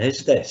revolution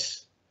is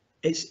this?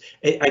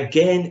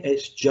 Again,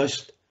 it's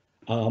just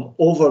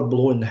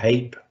overblown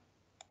hype.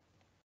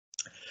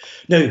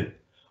 Now,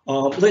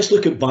 let's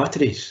look at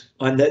batteries,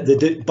 and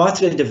the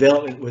battery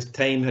development with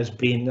time has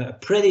been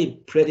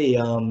pretty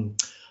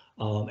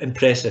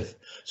impressive.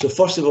 So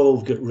first of all,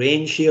 we've got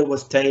range here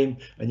with time,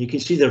 and you can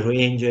see the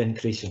range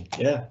increasing.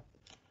 Yeah.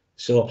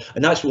 So,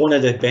 and that's one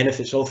of the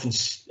benefits often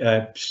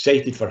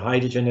cited for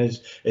hydrogen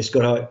is it's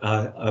got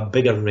a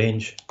bigger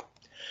range.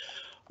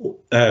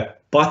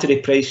 Battery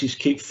prices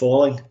keep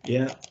falling.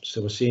 Yeah.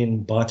 So we're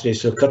seeing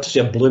batteries. So courtesy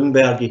of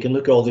Bloomberg, you can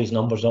look at all these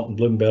numbers up in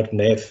Bloomberg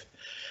and F.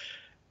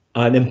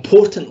 And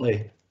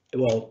importantly,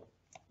 well,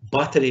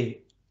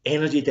 battery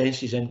energy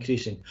density is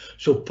increasing.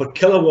 So per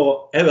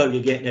kilowatt hour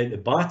you're getting out the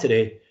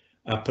battery,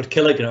 per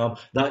kilogram,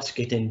 that's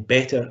getting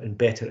better and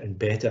better and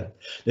better.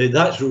 Now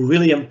that's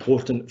really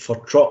important for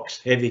trucks,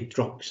 heavy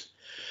trucks.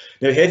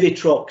 Now heavy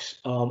trucks,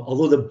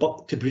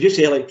 although to produce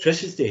the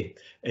electricity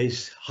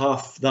is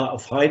half that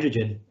of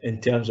hydrogen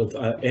in terms of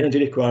energy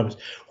requirements,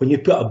 when you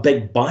put a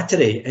big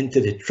battery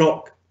into the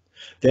truck,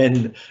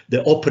 then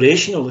the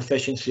operational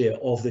efficiency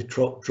of the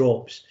truck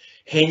drops.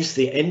 Hence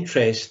the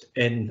interest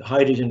in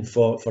hydrogen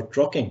for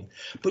trucking.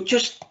 But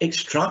just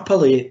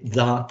extrapolate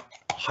that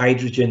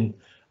hydrogen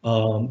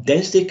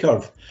density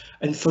curve,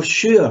 and for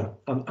sure,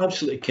 I'm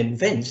absolutely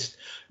convinced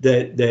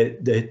that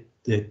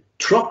the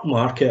truck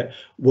market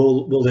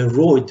will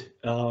erode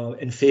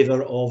in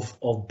favour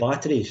of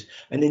batteries.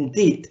 And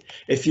indeed,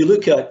 if you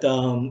look at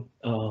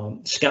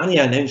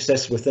Scania announced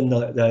this within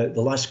the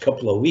last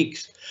couple of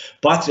weeks,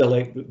 battery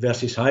electric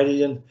versus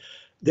hydrogen.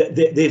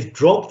 They've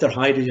dropped their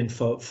hydrogen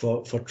for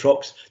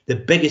trucks, the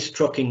biggest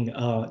truck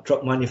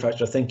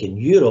manufacturer, I think, in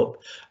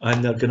Europe,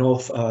 and they're going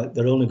off.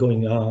 They're only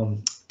going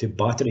to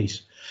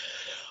batteries.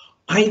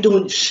 I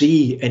don't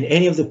see in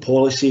any of the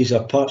policies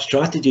or part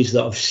strategies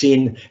that I've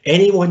seen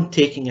anyone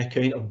taking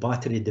account of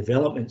battery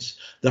developments.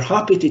 They're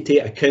happy to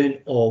take account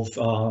of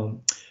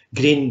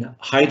green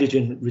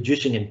hydrogen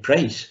reducing in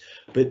price,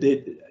 but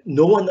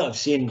no one that I've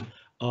seen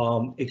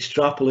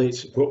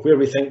extrapolates where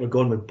we think we're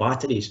going with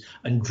batteries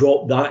and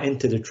drop that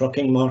into the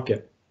trucking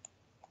market.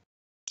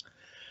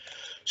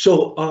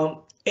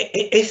 So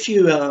if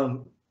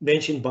you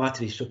mention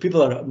batteries, so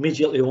people are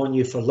immediately on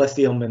you for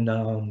lithium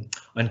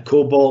and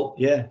cobalt,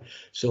 yeah.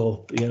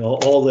 So you know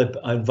all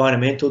the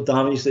environmental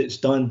damage that it's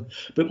done,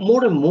 but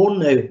more and more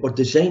now we're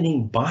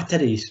designing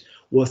batteries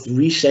with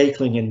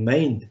recycling in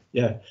mind,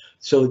 yeah.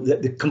 So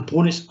that the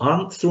components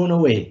aren't thrown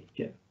away,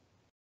 yeah.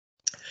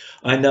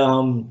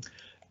 And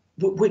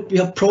we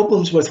have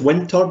problems with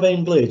wind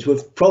turbine blades, we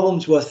have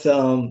problems with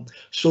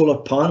solar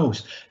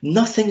panels.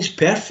 Nothing's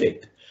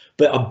perfect,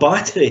 but a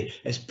battery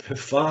is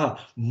far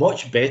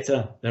much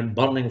better than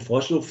burning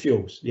fossil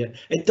fuels. Yeah,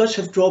 it does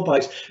have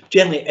drawbacks.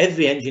 Generally,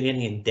 every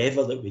engineering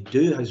endeavour that we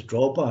do has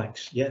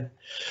drawbacks. Yeah,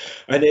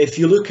 and if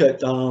you look at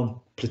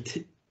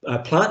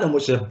platinum,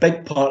 which is a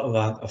big part of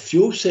a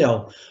fuel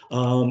cell,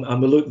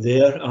 and we look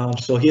there.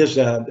 So here's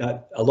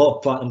a lot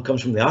of platinum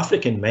comes from the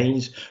African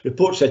mines.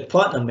 Reports said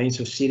platinum mines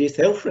have serious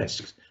health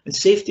risks and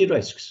safety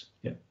risks.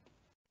 Yeah,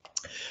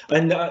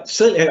 and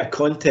slightly out of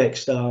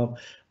context.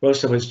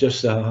 Whilst I was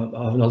just having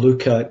a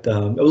look at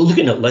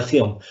looking at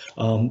lithium,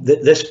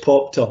 this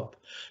popped up.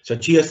 It's a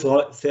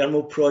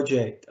geothermal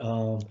project,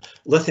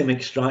 lithium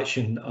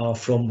extraction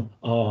from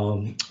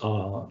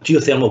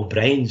geothermal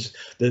brines.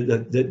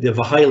 They have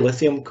a high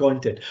lithium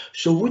content.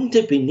 So wouldn't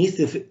it be neat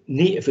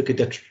if we could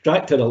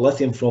extract the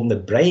lithium from the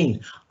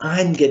brine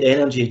and get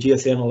energy,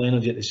 geothermal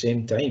energy at the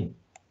same time?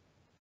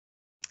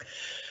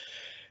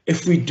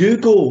 If we do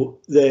go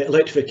the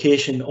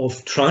electrification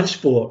of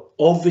transport,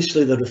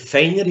 obviously the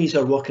refineries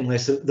are working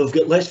less. They've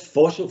got less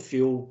fossil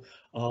fuel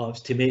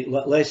to make,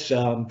 less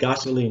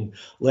gasoline,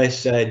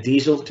 less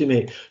diesel to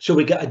make. So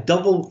we get a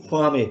double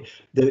whammy.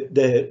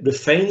 The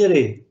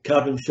refinery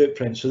carbon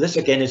footprint. So this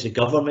again is the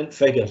government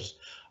figures.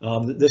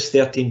 This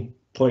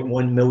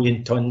 13.1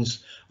 million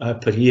tonnes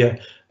per year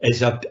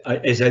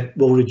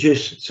will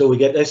reduce. So we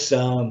get this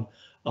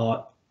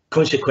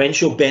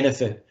consequential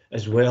benefit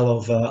as well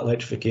of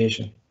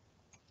electrification.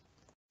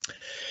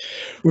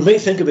 We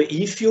might think about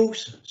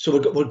e-fuels. So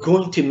we're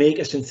going to make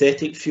a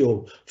synthetic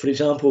fuel. For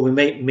example, we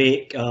might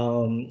make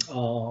an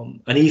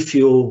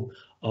e-fuel,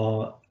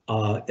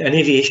 an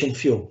aviation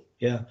fuel.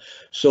 Yeah.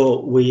 So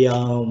we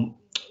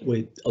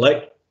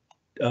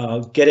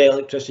get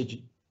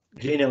electricity,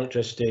 green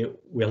electricity.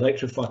 We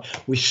electrify.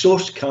 We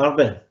source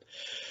carbon.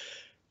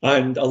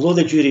 And although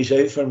the jury's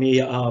out for me,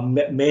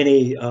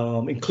 many,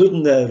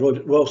 including the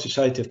Royal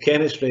Society of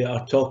Chemistry,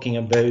 are talking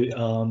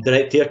about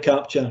direct air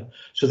capture.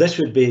 So this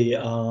would be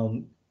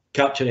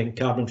capturing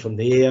carbon from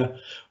the air.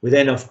 We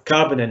then have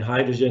carbon and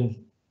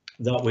hydrogen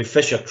that we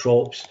fisher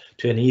crops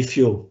to an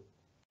e-fuel.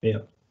 Yeah.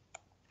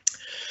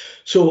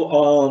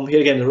 So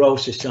here again, the Royal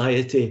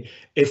Society,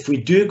 if we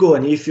do go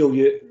an e-fuel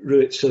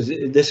route, so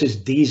this is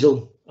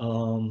diesel.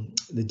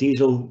 the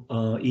diesel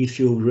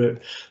e-fuel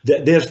route.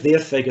 There's their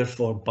figure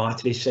for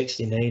battery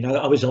 69.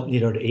 I was up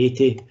near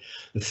 80.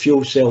 The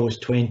fuel cell was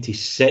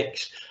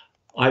 26.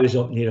 I was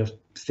up near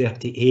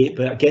 38.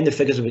 But again, the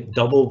figures about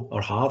double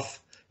or half.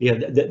 Yeah,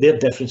 their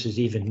difference is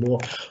even more.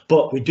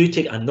 But we do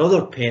take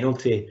another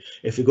penalty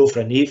if we go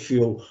for an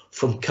e-fuel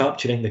from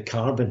capturing the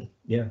carbon.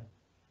 Yeah.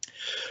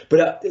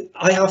 But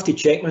I have to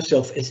check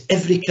myself, is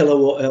every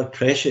kilowatt hour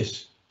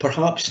precious?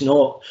 Perhaps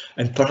not.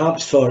 And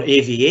perhaps for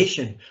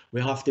aviation,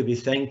 we have to be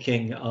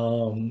thinking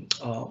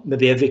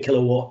maybe every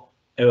kilowatt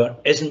hour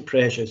isn't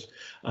precious.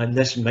 And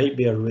this might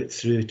be a route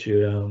through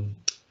to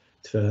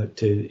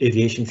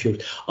aviation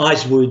fuels,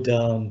 as would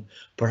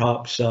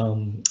perhaps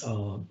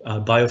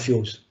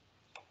biofuels.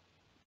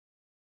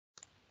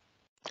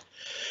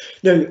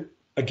 Now,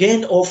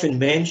 again, often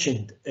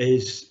mentioned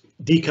is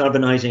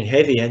decarbonising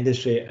heavy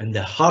industry and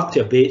the hard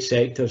to abate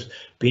sectors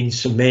being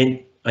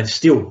cement and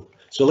steel.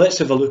 So let's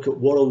have a look at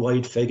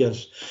worldwide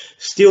figures.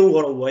 Steel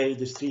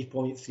worldwide is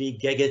 3.3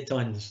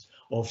 gigatons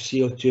of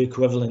CO2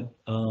 equivalent.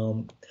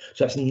 So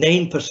that's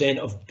 9%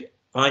 of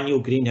annual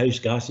greenhouse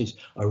gases,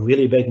 a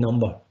really big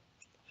number.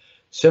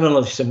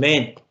 Similarly,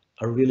 cement,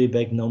 a really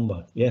big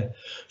number. Yeah.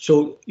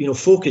 So, you know,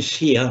 focus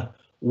here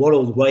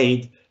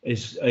worldwide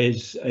is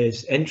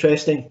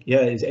interesting.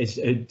 Yeah,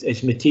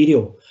 it's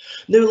material.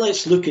 Now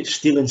let's look at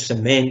steel and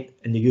cement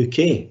in the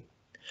UK.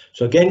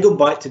 So again, go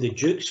back to the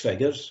Duke's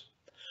figures.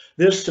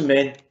 There's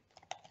cement.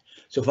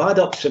 So if I add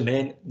up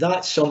cement,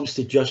 that sums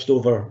to just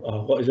over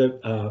what is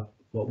it? 1.4,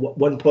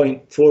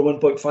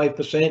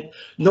 1.5%,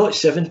 not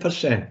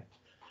 7%.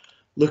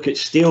 Look at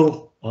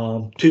steel,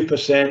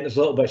 2%. There's a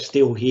little bit of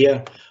steel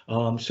here.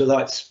 So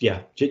that's,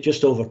 yeah,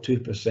 just over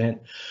 2%.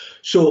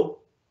 So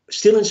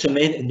steel and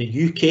cement in the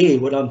UK,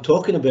 what I'm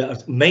talking about are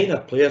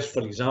minor players,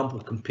 for example,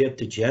 compared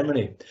to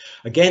Germany.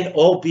 Again,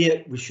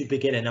 albeit we should be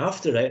getting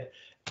after it,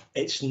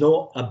 it's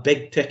not a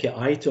big ticket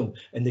item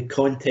in the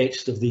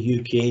context of the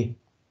UK.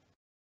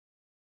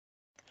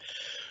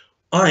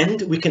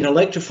 And we can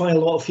electrify a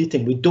lot of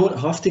heating. We don't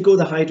have to go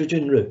the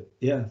hydrogen route.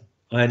 Yeah.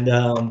 And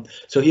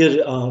so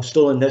here I've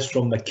stolen this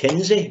from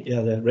McKinsey.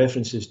 Yeah, the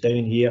reference is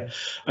down here.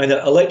 And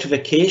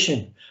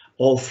electrification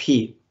of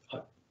heat,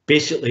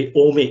 basically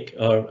ohmic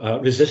or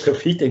resistive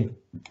heating,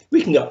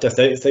 we can get up to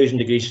 1,000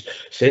 degrees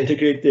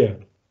centigrade there.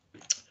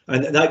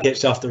 And that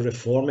gets after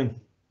reforming.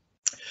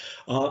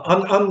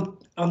 I'm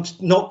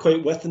not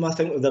quite with them. I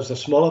think there's a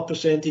smaller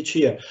percentage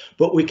here,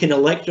 but we can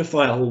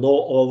electrify a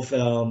lot of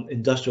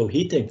industrial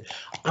heating,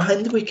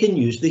 and we can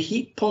use the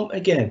heat pump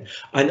again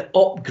and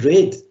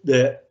upgrade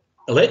the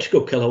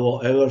electrical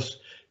kilowatt hours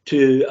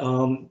to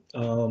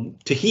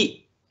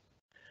heat,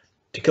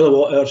 to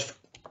kilowatt hours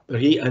for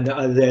heat. And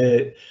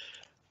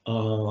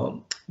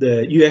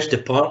the US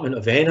Department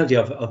of Energy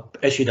have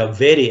issued a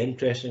very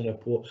interesting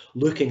report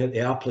looking at the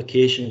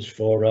applications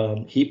for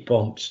heat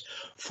pumps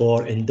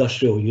for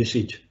industrial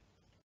usage.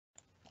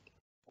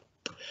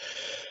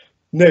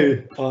 Now,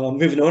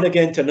 moving on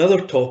again to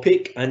another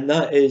topic, and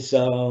that is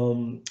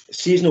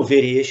seasonal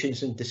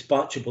variations in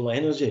dispatchable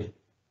energy.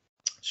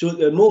 So at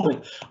the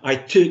moment, I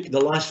took the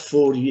last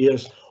 4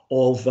 years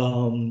of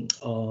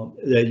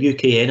the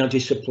UK energy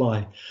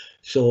supply.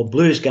 So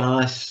blue is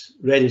gas,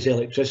 red is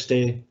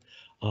electricity,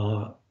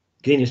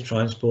 green is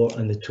transport,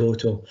 and the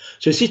total.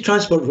 So you see,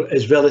 transport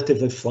is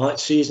relatively flat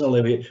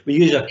seasonally. We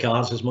use our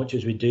cars as much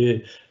as we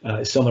do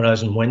summer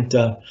as in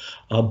winter,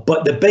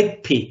 but the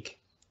big peak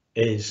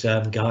is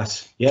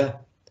gas, yeah,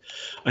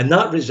 and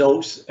that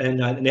results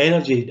in an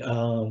energy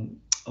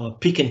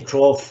peak and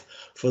trough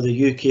for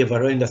the UK of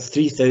around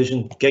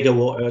 3,000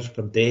 gigawatt hours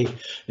per day.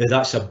 Now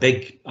that's a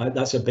big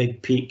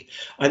peak,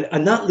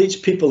 and that leads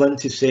people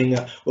into saying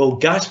that, well,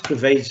 gas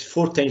provides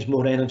 4 times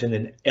more energy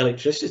than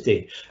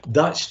electricity.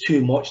 That's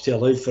too much to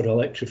allow for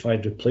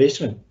electrified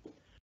replacement.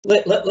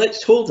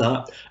 Let's hold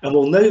that, and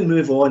we'll now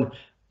move on,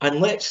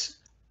 and let's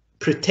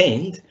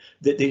pretend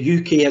that the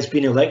UK has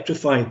been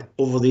electrified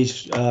over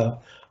these 4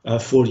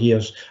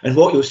 years. And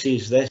what you'll see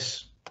is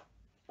this.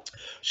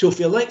 So if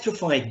we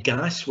electrify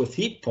gas with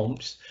heat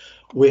pumps,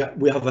 we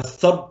have a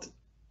third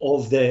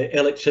of the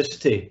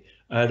electricity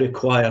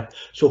required.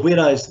 So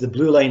whereas the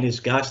blue line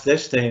is gas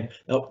this time,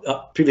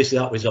 previously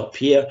that was up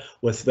here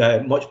with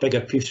much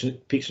bigger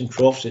peaks and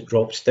troughs, it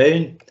drops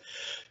down.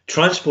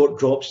 Transport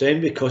drops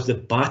down because the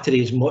battery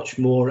is much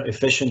more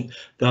efficient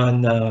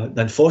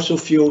than fossil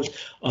fuels,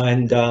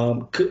 and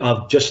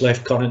I've just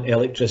left current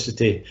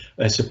electricity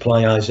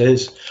supply as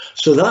is.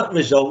 So that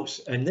results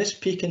in this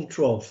peak and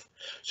trough.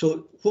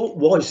 So what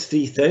was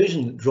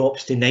 3,000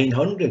 drops to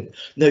 900.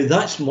 Now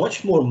that's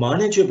much more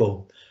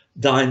manageable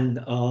than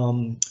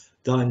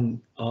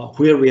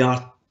where we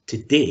are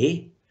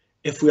today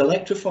if we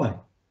electrify.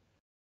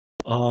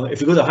 If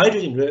we go the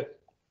hydrogen route,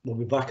 we'll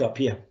be back up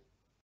here.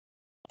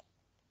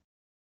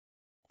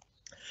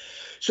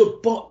 So,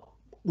 but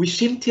we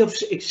seem to have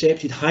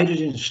accepted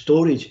hydrogen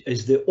storage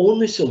as the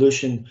only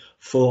solution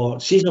for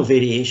seasonal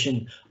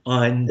variation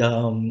and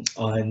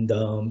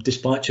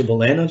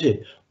dispatchable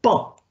energy.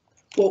 But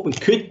what we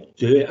could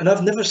do, and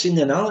I've never seen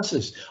the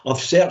analysis, I've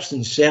searched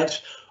and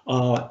searched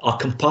a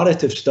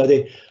comparative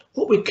study,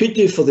 what we could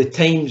do for the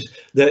times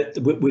that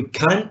we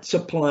can't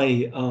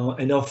supply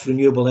enough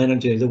renewable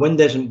energy, the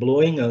wind isn't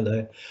blowing or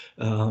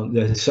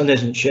the sun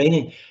isn't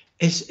shining,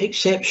 is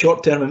accept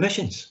short-term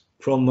emissions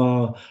from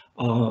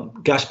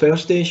gas power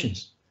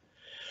stations.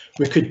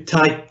 We could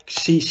tag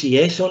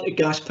CCS onto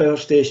gas power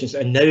stations,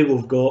 and now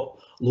we've got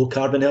low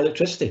carbon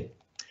electricity.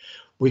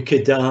 We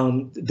could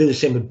do the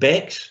same with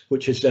BECCS,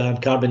 which is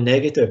carbon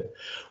negative.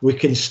 We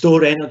can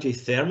store energy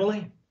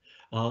thermally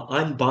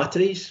and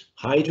batteries,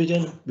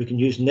 hydrogen. We can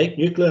use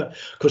nuclear.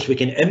 Of course, we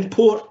can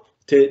import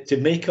to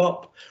make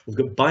up. We've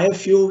got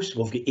biofuels,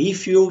 we've got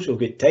e-fuels, we've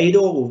got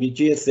tidal, we've got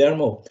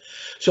geothermal.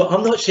 So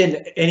I'm not saying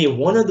any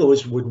one of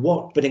those would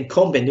work, but in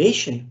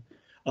combination,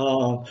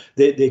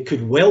 they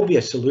could well be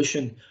a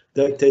solution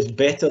that is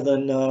better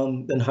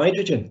than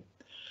hydrogen.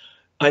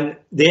 And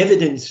the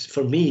evidence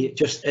for me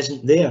just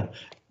isn't there.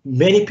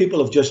 Many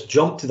people have just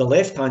jumped to the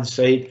left-hand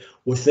side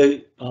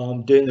without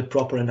doing the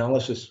proper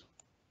analysis.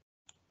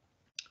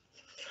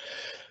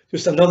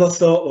 Just another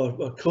thought,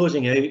 we're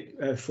closing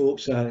out,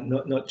 folks,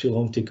 not too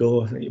long to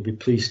go, I think you'll be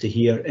pleased to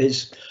hear,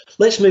 is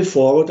let's move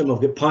forward, and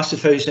we've got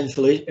passive house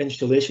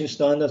installation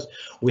standards.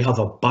 We have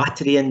a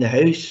battery in the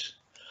house.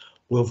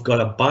 We've got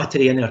a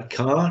battery in our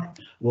car.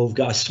 We've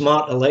got a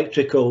smart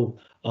electrical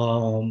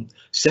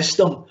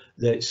system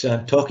that's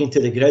talking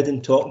to the grid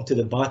and talking to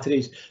the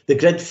batteries. The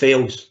grid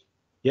fails,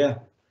 yeah.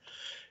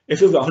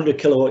 If we've got 100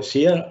 kilowatts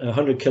here and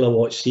 100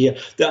 kilowatts here,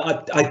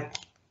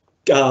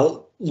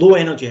 low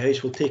energy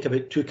house will take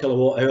about 2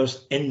 kilowatt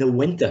hours in the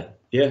winter,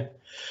 yeah.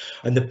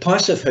 And the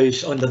passive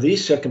house under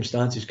these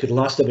circumstances could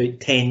last about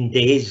 10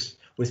 days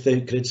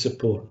without grid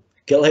support.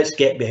 Okay, let's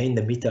get behind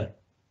the meter.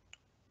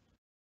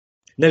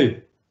 Now,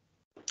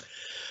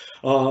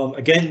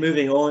 again,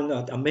 moving on,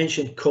 I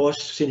mentioned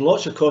costs, seen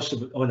lots of costs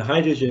on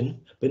hydrogen,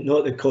 but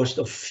not the cost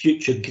of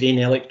future green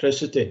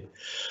electricity.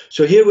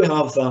 So here we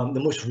have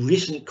the most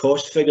recent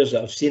cost figures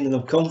that I've seen, and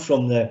they've come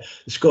from the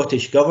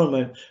Scottish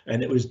Government,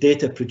 and it was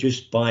data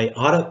produced by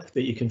Arup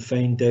that you can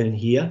find down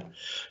here.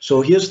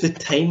 So here's the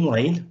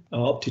timeline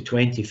up to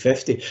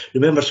 2050.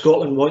 Remember,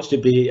 Scotland wants to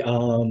be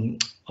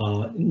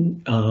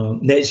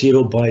net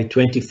zero by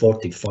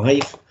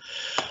 2045.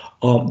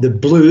 The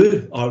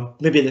blue, or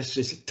maybe this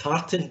is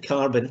tartan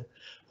carbon,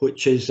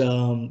 which is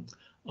a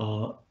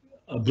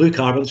blue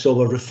carbon, so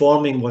we're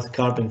reforming with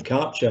carbon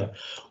capture,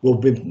 will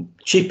be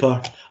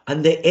cheaper.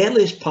 And the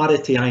earliest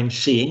parity I'm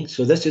seeing,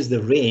 so this is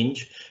the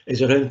range,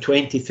 is around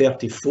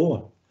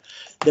 2034.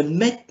 The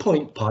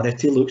midpoint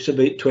parity looks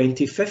about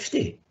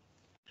 2050.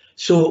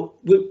 So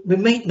we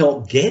might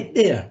not get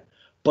there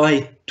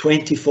by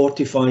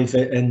 2045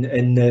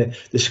 in the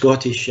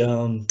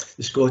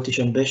Scottish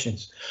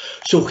ambitions.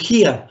 So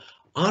here,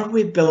 are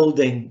we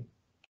building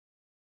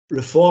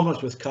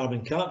reformers with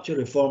carbon capture,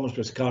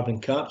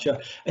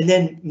 and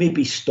then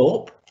maybe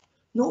stop?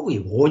 No, we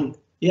won't.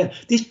 Yeah,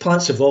 these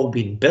plants have all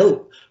been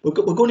built. We're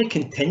going to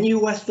continue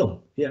with them.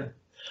 Yeah,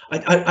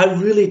 I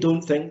really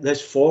don't think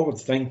this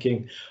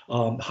forward-thinking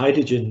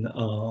hydrogen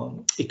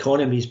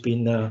economy has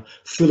been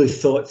fully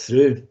thought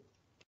through.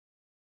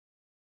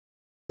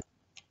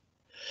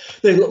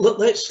 Now,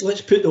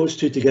 let's put those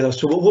two together.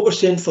 So what we're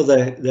saying for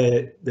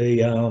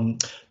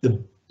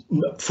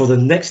for the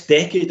next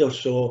decade or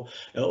so,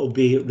 it'll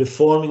be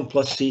reforming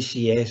plus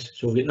CCS.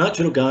 So we get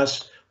natural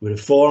gas, we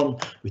reform,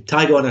 we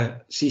tag on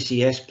a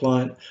CCS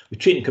plant, we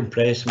treat and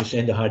compress, and we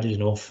send the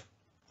hydrogen off.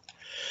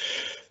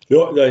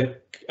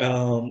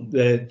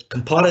 The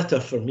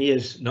comparator for me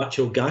is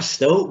natural gas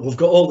still. We've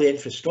got all the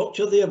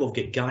infrastructure there, we've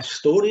got gas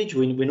storage,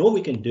 we know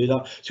we can do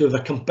that. So we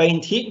have a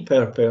combined heat and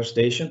power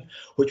station,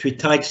 which we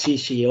tag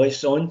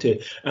CCS onto,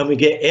 and we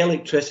get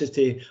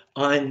electricity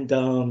and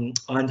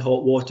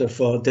hot water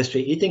for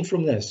district heating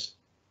from this.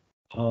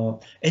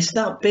 Is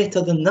that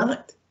better than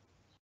that?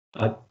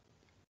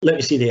 Let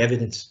me see the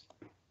evidence.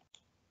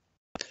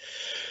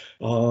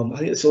 I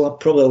think it's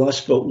probably the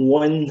last but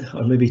one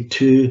or maybe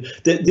two.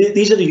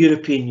 These are the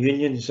European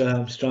Union's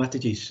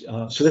strategies.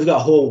 So they've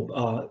got a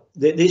whole,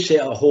 they set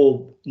a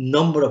whole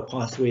number of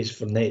pathways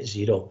for net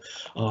zero.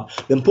 The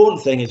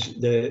important thing is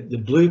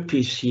the blue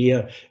piece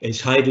here is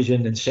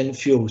hydrogen and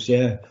synfuels,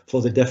 yeah,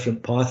 for the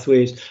different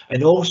pathways,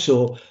 and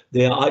also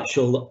the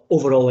actual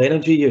overall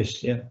energy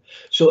use. Yeah.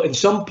 So in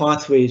some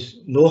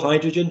pathways, no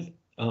hydrogen.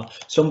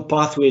 Some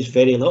pathways,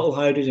 very little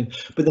hydrogen,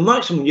 but the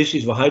maximum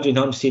usage of hydrogen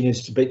I'm seeing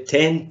is about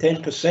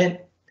 10%.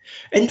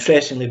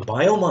 Interestingly,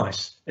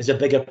 biomass is a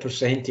bigger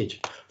percentage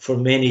for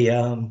many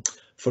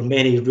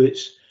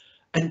routes.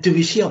 And do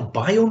we see a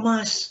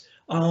biomass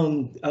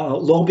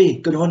lobby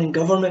going on in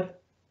government?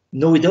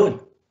 No, we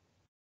don't.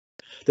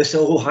 This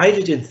whole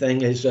hydrogen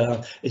thing is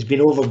been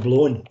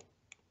overblown.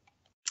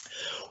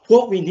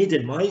 What we need,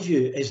 in my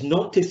view, is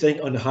not to think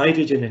on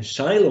hydrogen in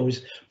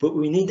silos, but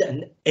we need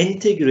an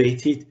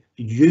integrated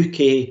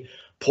UK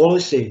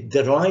policy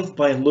derived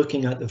by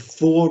looking at the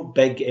four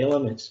big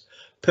elements: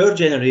 power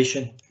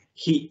generation,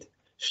 heat,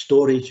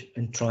 storage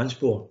and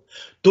transport.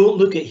 Don't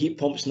look at heat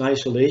pumps in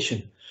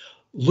isolation.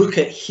 Look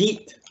at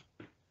heat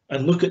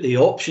and look at the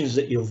options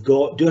that you've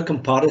got. Do a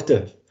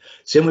comparative.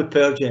 Same with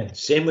power gen,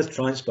 same with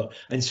transport,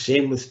 and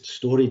same with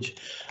storage.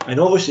 And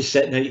obviously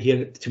sitting out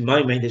here, to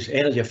my mind, is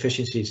energy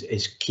efficiency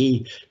is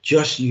key.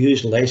 Just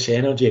use less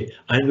energy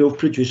and we'll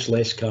produce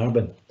less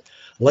carbon.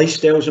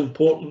 Lifestyle is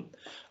important.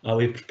 Are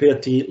we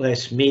prepared to eat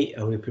less meat?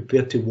 Are we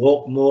prepared to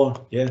walk more?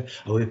 Yeah.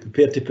 Are we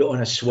prepared to put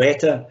on a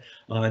sweater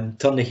and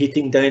turn the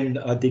heating down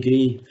a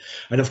degree?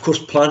 And of course,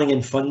 planning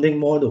and funding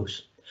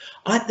models.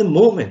 At the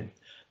moment,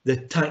 the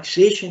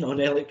taxation on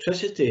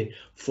electricity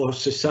for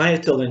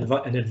societal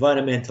and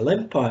environmental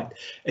impact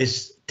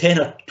is 10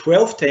 or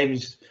 12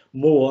 times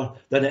more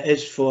than it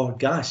is for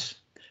gas.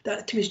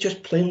 That to me is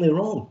just plainly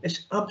wrong.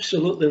 It's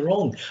absolutely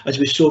wrong as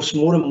we source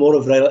more and more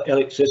of our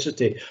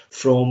electricity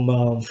from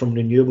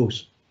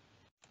renewables.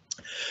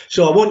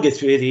 So I won't get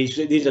through these.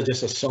 These are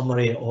just a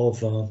summary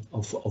of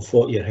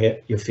what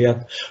you've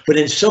heard. But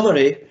in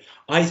summary,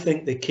 I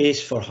think the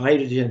case for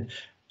hydrogen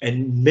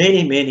in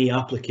many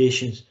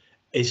applications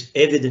is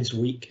evidence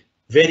weak,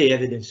 very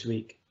evidence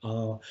weak.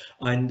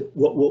 And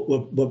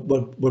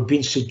we're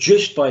being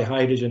seduced by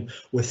hydrogen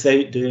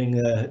without doing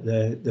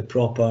the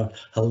proper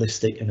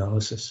holistic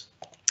analysis.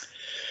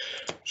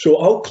 So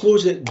I'll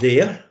close it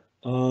there,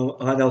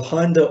 and I'll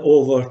hand it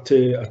over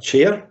to a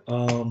chair,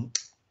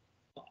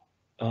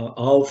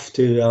 Alf,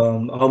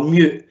 I'll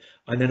mute,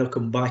 and then I'll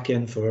come back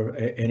in for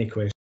any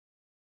questions.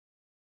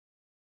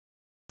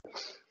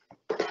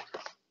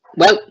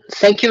 Well,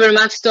 thank you very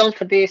much, Tom,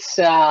 for this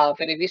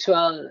very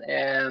visual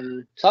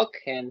talk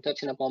and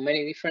touching upon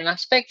many different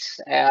aspects.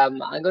 I'm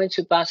going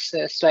to pass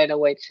straight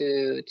away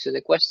to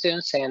the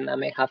questions, and I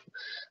may have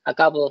a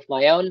couple of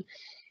my own.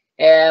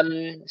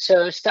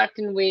 So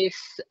starting with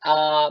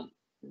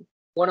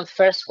one of the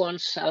first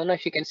ones, I don't know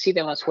if you can see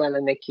them as well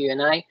in the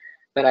Q&A,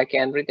 but I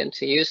can read them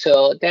to you.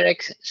 So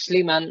Derek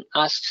Sleeman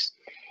asks,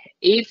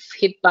 if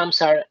heat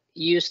pumps are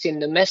used in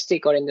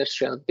domestic or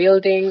industrial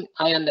building,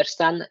 I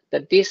understand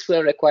that this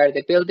will require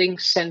the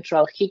building's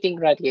central heating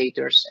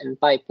radiators and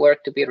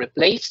pipework to be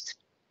replaced.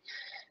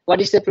 What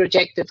is the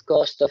projected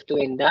cost of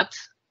doing that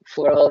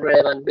for all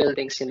relevant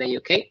buildings in the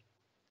UK?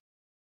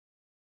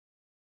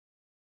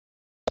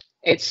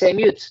 It's a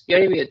mute.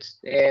 You're in mute,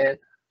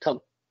 Tom.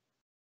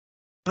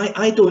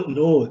 I don't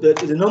know.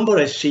 The number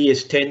I see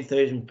is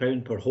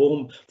 £10,000 per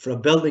home. For a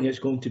building, it's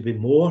going to be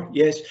more.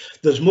 Yes,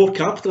 there's more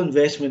capital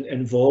investment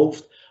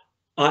involved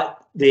at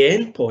the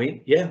end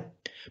point, yeah.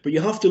 But you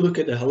have to look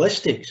at the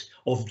holistics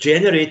of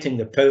generating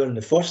the power in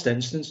the first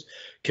instance,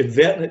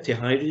 converting it to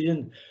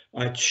hydrogen,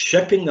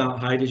 shipping that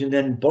hydrogen,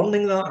 then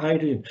burning that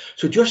hydrogen.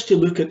 So just to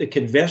look at the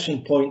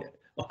conversion point,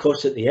 of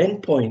course, at the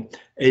end point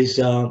is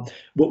what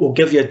will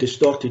give you a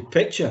distorted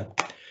picture.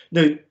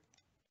 Now,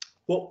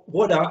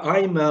 what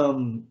I'm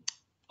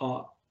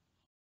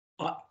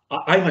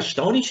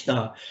astonished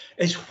at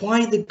is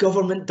why the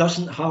government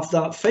doesn't have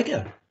that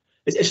figure.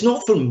 It's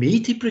not for me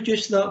to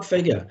produce that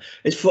figure.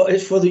 It's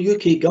for the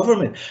UK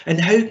government. And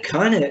how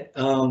can it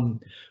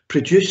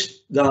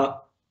produce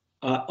that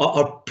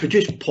or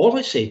produce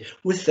policy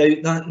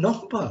without that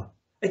number?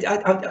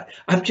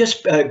 I'm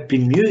just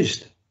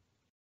bemused.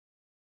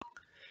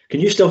 Can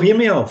you still hear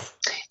me, Alf?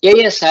 Yeah,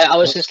 yes, I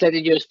was just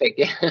letting you speak.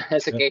 Yeah,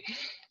 that's okay.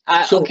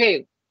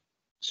 Okay.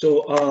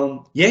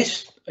 So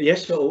yes.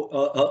 So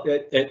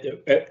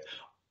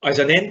as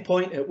an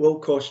endpoint, it will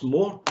cost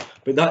more,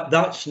 but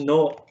that's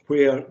not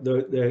where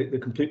the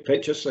complete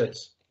picture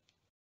sits.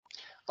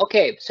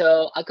 Okay,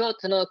 so I got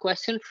another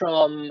question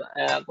from,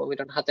 well, we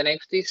don't have the name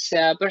of this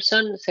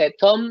person. Said,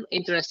 Tom,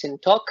 interesting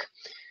talk.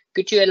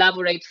 Could you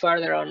elaborate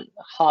further on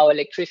how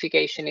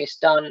electrification is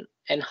done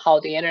and how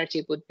the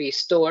energy would be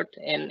stored?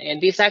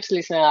 And this actually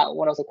is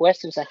one of the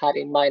questions I had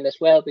in mind as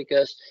well,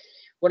 because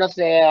one of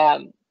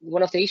the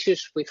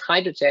issues with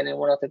hydrogen and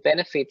one of the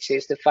benefits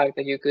is the fact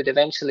that you could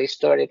eventually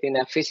store it in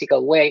a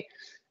physical way,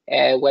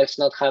 whilst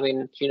not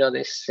having, you know,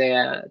 this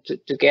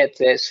to get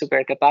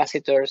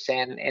supercapacitors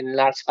and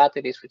large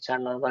batteries, which are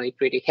normally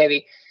pretty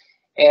heavy.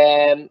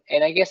 And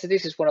I guess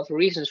this is one of the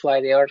reasons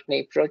why the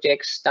Orkney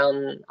projects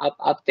down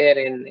up there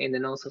in the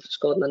north of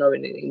Scotland or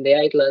in the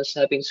Islands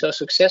have been so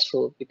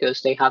successful,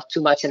 because they have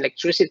too much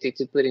electricity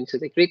to put into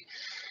the grid.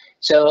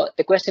 So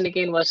the question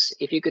again was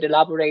if you could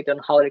elaborate on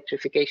how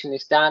electrification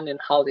is done and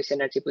how this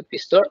energy would be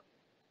stored.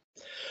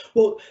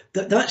 Well,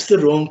 that's the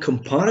wrong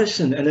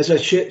comparison. And as I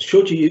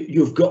showed you,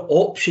 you've got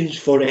options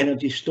for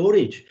energy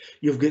storage.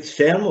 You've got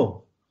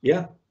thermal,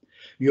 yeah.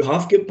 You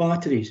have got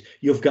batteries.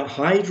 You've got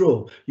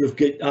hydro. You've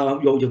got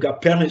a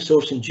permanent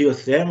source in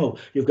geothermal.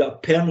 You've got a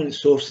permanent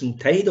source in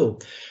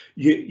tidal.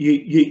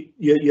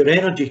 Your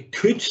energy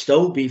could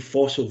still be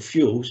fossil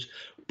fuels,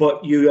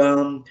 but you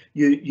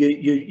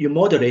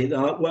moderate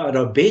that or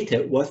abate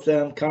it with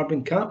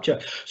carbon capture.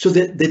 So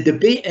the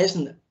debate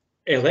isn't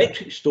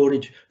electric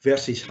storage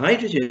versus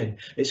hydrogen.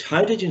 It's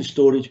hydrogen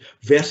storage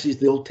versus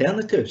the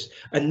alternatives,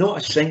 and not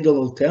a single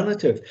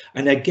alternative.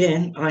 And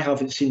again, I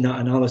haven't seen that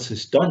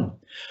analysis done.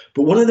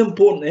 But one of the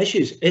important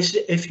issues is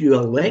that if you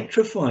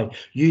electrify,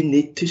 you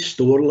need to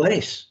store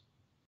less.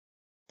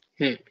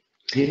 You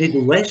need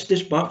less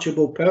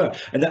dispatchable power,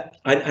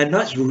 and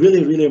that's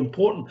really, really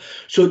important.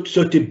 So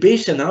to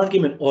base an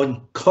argument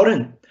on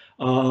current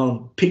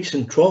peaks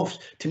and troughs,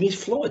 to me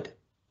is flawed.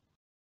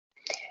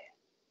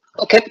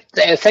 Okay,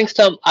 thanks,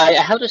 Tom. I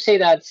have to say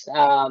that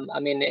I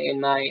mean,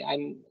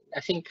 I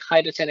think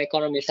hydrogen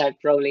economies are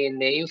probably in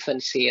the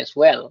infancy as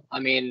well. I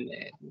mean,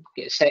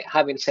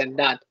 having said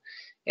that,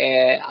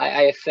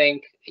 I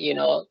think, you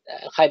know,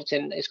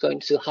 hydrogen is going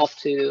to have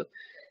to,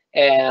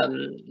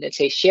 let's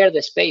say, share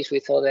the space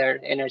with other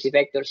energy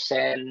vectors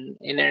and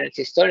in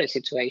energy storage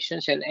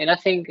situations. And I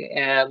think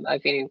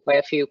I've been in quite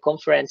a few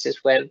conferences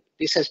where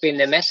this has been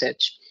the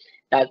message,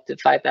 that the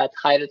fact that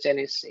hydrogen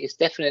is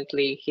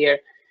definitely here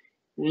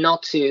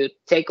not to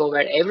take over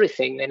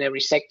everything in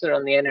every sector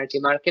on the energy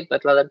market,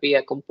 but rather be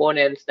a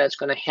component that's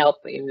going to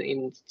help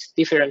in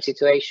different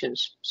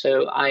situations.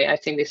 So I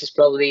think this is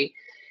probably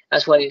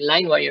as well in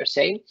line what you're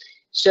saying.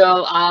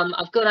 So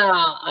I've got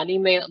an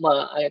email,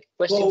 a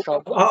question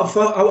from. I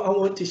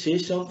want to say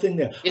something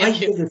there. Yeah,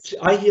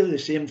 I hear the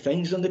same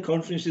things on the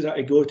conferences that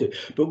I go to,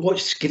 but what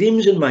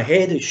screams in my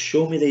head is,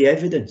 show me the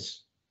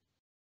evidence.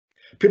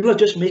 People are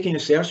just making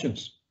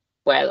assertions.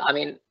 Well, I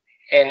mean,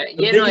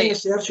 making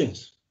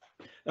assertions.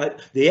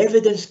 The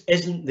evidence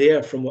isn't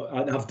there from what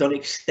I've done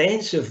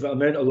extensive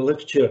amount of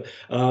literature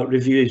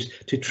reviews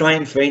to try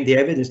and find the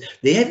evidence.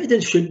 The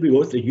evidence should be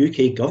with the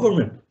UK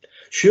government.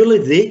 Surely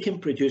they can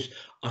produce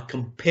a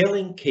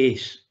compelling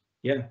case.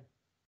 Yeah.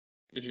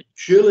 Mm-hmm.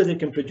 Surely they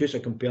can produce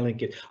a compelling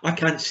case. I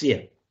can't see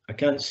it. I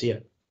can't see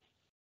it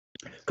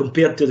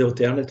compared to the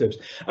alternatives.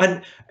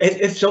 And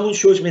if someone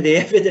shows me the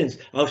evidence,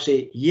 I'll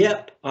say,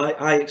 yep,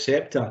 I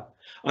accept that.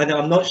 And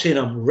I'm not saying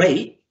I'm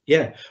right,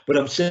 yeah, but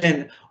I'm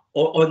saying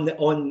on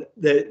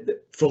the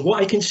from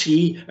what I can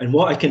see and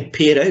what I can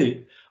pair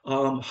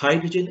out,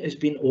 hydrogen has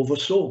been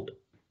oversold.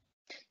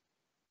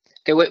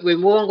 Okay, we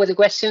move on with the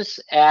questions.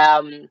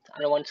 I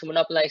don't want to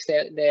monopolize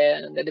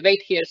the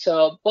debate here.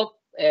 So Bob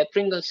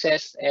Pringle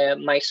says,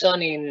 my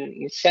son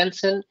in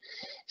Shenzhen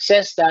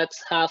says that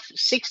have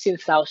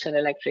 16,000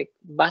 electric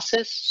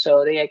buses,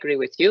 so they agree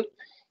with you.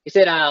 Is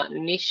there a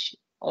niche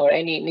or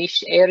any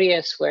niche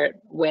areas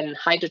when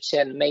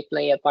hydrogen may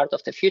play a part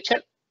of the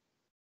future?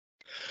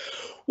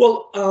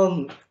 Well,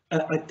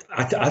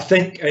 I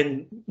think,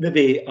 and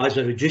maybe as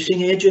a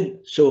reducing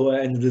agent, so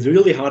in the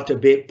really hard to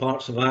abate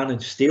parts of iron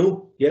and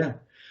steel, yeah.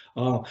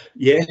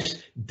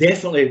 Yes,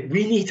 definitely.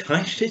 We need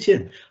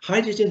hydrogen.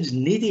 Hydrogen's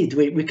needed.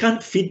 We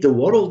can't feed the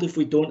world if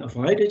we don't have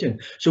hydrogen.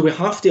 So we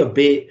have to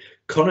abate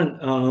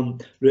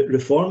current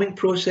reforming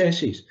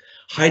processes.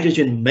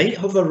 Hydrogen might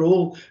have a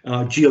role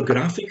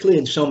geographically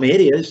in some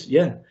areas,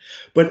 yeah,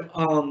 but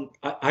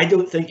I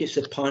don't think it's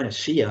a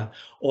panacea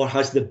or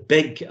has the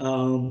big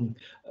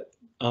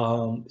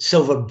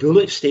silver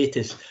bullet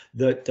status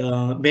that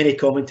many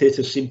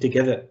commentators seem to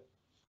give it.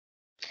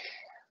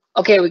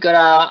 Okay, we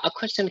got a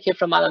question here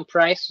from Alan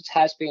Price, which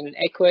has been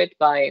echoed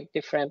by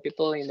different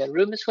people in the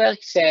room as well.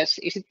 He says,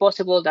 is it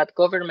possible that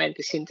government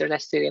is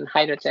interested in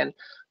hydrogen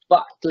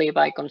partly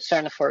by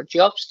concern for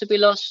jobs to be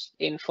lost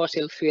in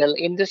fossil fuel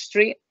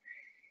industry?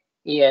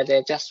 Yeah,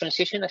 the just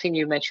transition. I think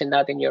you mentioned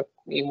that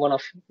in one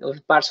of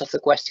parts of the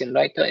question,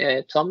 right,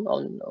 Tom,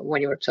 on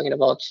when you were talking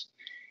about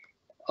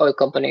oil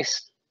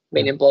companies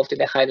being involved in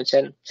the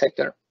hydrogen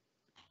sector.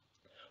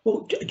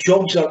 Well,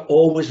 jobs are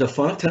always a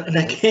factor, and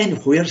again,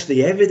 where's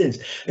the evidence?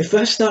 If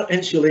I start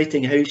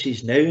insulating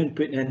houses now and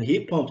putting in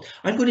heat pumps,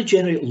 I'm going to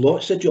generate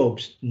lots of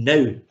jobs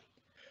now.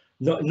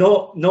 Not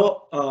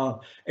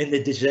in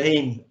the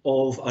design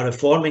of a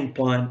reforming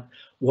plant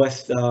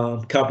with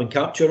carbon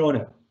capture on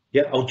it.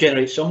 Yeah, I'll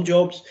generate some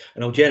jobs,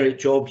 and I'll generate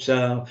jobs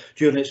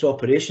during its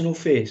operational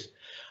phase.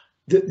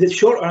 The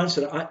short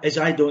answer is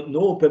I don't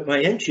know, but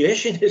my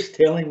intuition is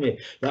telling me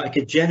that I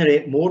could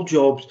generate more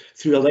jobs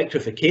through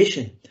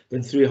electrification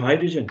than through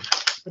hydrogen.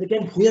 But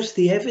again, where's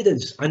the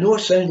evidence? I know I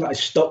sound like a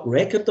stuck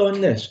record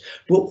on this,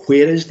 but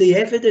where is the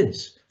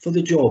evidence for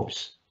the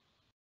jobs?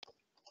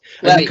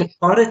 And the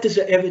comparative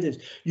evidence,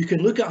 you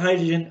can look at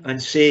hydrogen and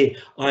say,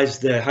 as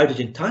the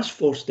Hydrogen Task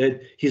Force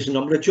did, here's a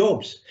number of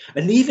jobs.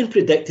 And they even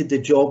predicted the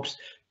jobs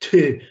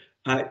to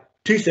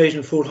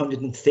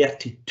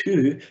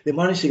 2,432. They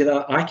managed to get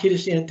that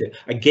accuracy into it.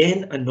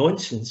 Again, a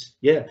nonsense,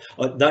 yeah,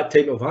 that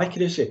type of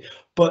accuracy.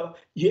 But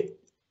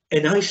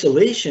in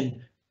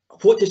isolation,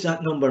 what does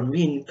that number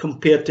mean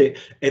compared to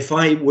if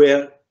I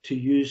were to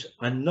use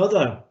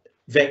another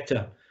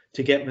vector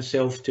to get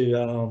myself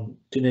to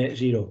net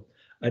zero?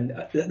 And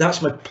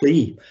that's my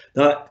plea,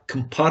 that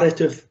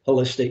comparative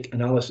holistic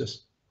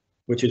analysis,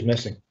 which is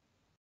missing.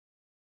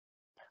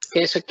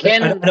 Okay, so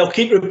Ken... And I'll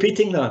keep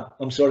repeating that,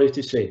 I'm sorry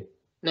to say.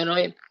 No,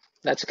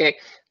 that's okay.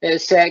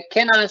 There's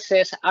Ken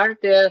says, are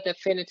there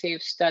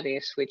definitive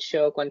studies which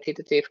show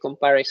quantitative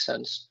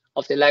comparisons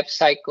of the life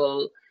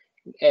cycle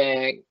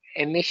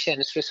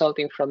emissions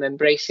resulting from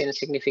embracing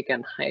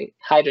significant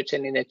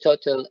hydrogen in the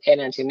total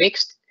energy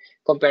mix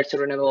compared to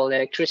renewable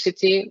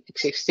electricity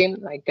existing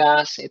like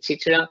gas,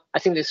 etc.? I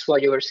think this is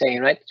what you were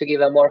saying, right? To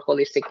give a more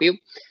holistic view.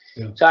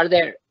 Yeah. So are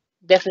there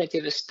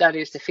definitive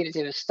studies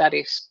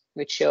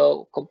which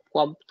show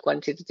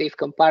quantitative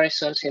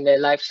comparisons in the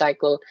life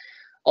cycle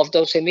of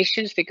those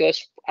emissions?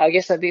 Because I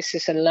guess that this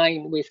is in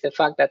line with the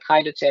fact that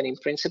hydrogen in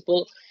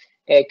principle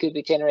could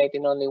be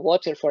generating only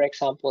water, for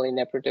example, in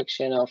the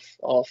production of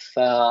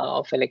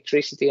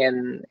electricity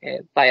and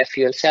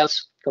biofuel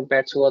cells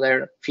compared to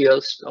other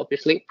fuels,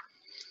 obviously.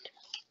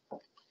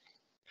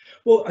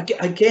 Well,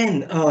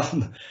 again,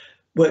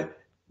 but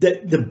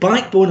the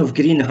backbone of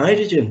green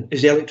hydrogen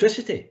is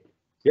electricity.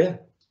 Yeah,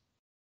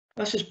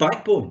 that's its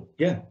backbone.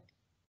 Yeah.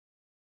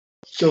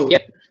 So,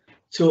 yep.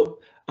 So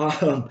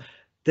the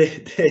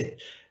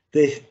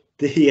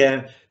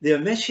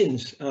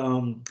emissions,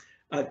 and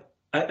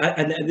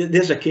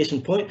there's a case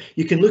in point.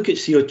 You can look at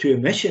CO2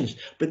 emissions,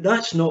 but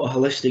that's not a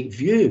holistic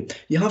view.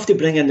 You have to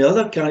bring in the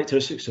other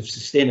characteristics of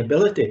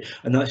sustainability,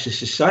 and that's the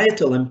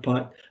societal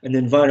impact and the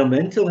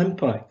environmental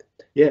impact,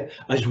 yeah,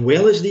 as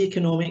well as the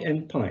economic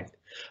impact.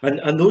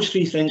 And those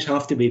three things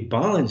have to be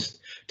balanced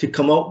to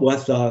come up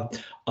with a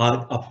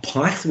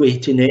pathway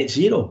to net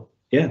zero.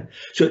 Yeah,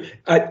 so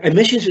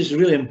emissions is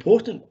really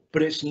important,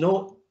 but it's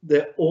not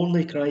the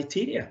only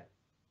criteria.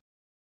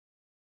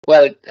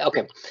 Well,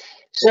 okay.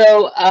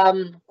 So,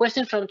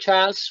 question from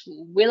Charles: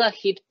 Will a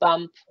heat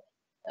pump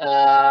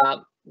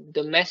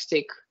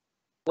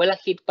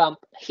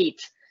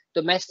heat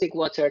domestic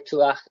water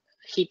to a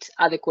heat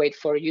adequate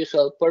for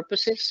usual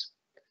purposes?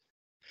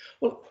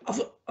 Well,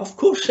 of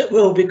course it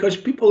will, because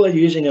people are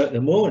using it at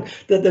the moment.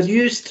 They're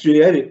used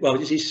throughout. Well,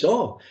 as you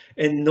saw,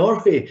 in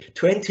Norway,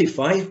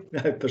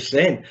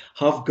 25%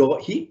 have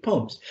got heat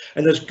pumps.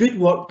 And there's good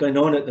work going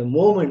on at the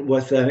moment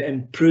with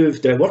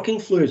improved working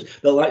fluids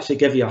that'll actually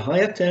give you a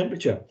higher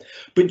temperature.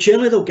 But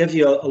generally, they'll give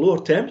you a lower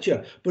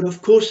temperature. But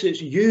of course,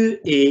 it's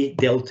UA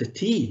delta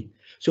T.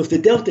 So if the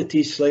delta T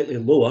is slightly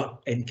lower,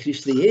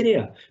 increase the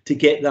area to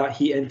get that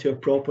heat into a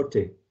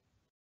property.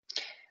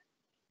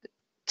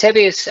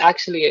 Tevis,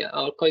 actually,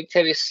 our colleague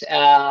Tevis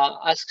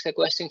asks a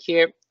question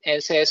here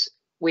and says,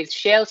 with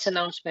Shell's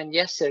announcement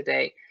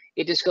yesterday,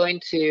 it is going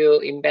to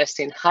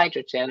invest in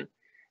hydrogen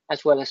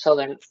as well as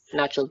other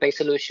natural-based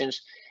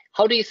solutions.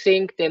 How do you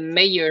think the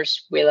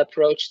mayors will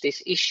approach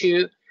this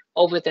issue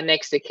over the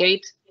next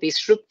decade,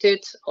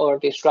 disrupted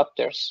or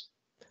disruptors?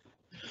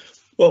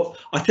 Well,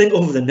 I think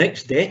over the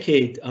next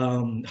decade,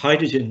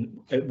 hydrogen,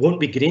 it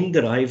won't be green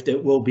derived,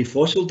 it will be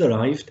fossil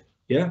derived,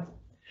 yeah.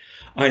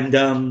 And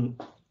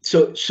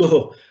so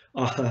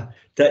I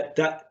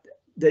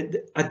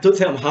don't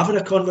think I'm having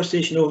a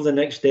conversation over the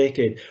next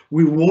decade.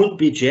 We won't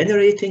be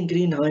generating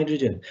green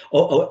hydrogen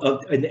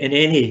or in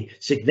any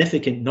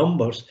significant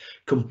numbers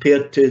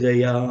compared to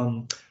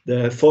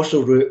the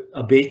fossil route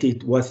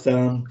abated with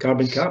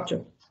carbon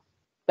capture.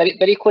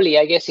 But equally,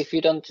 I guess if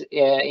you don't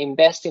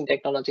invest in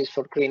technologies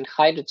for green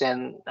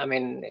hydrogen, I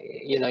mean,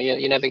 you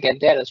never get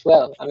there as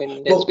well. I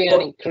mean, there's been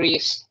an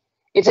increase.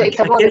 It's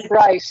about the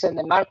price and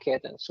the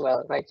market as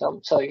well, right, Tom?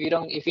 So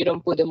if you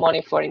don't put the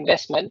money for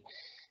investment,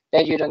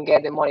 then you don't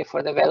get the money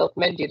for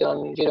development. You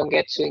don't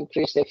get to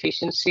increase the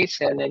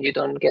efficiencies, and then you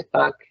don't get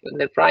back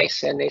the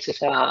price. And this is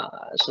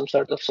some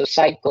sort of a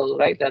cycle,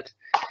 right? That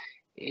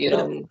you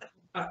don't.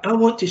 I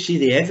want to see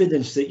the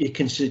evidence that you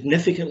can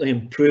significantly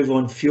improve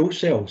on fuel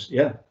cells.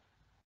 Yeah.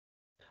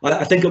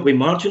 I think it'll be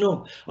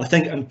marginal. I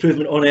think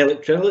improvement on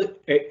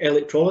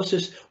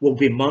electrolysis will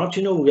be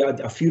marginal. We had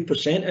a few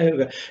percent out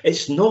of it.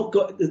 It's not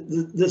got.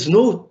 There's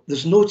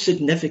no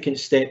significant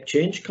step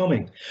change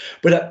coming.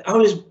 But I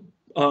was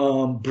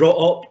brought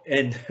up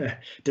in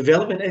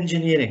development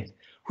engineering,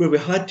 where we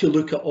had to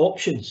look at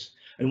options.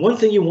 And one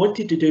thing you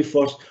wanted to do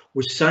first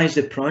was size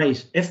the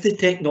prize. If the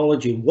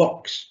technology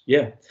works,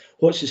 yeah,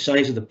 what's the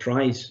size of the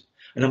prize?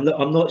 And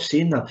I'm not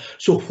seeing that.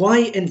 So why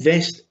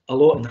invest a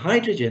lot in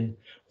hydrogen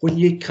when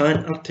you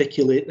can't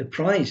articulate the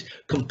price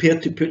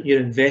compared to putting your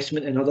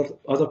investment in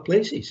other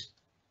places?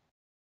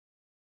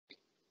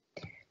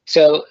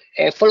 So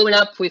following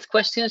up with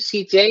questions,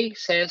 CJ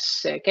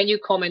says, can you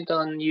comment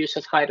on use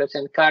of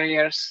hydrogen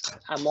carriers,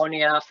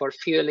 ammonia for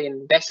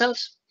fueling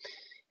vessels?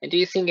 And do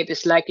you think it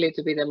is likely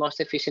to be the most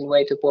efficient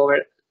way to power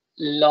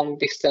long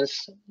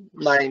distance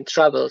marine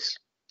travels,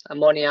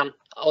 ammonia,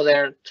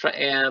 other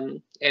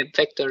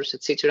vectors,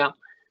 etc.?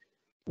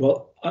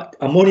 Well,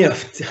 ammonia,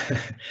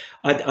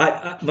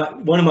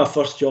 one of my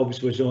first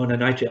jobs was on a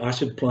nitric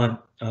acid plant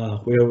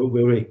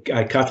where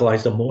I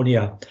catalyzed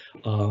ammonia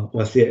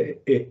with the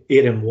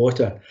air and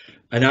water.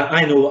 And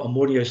I know what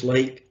ammonia is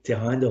like to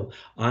handle,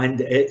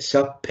 and it's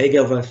a pig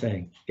of a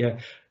thing. Yeah,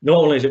 not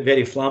only is it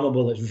very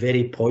flammable, it's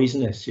very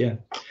poisonous. Yeah.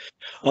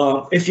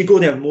 If you go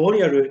the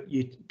ammonia route,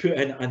 you put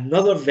in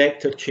another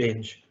vector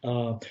change,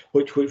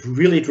 which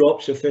really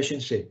drops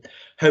efficiency.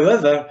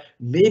 However,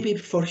 maybe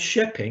for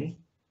shipping,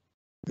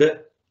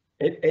 that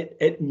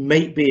it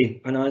might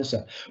be an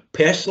answer.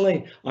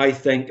 Personally, I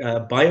think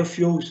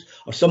biofuels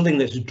or something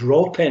that's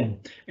drop-in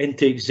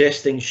into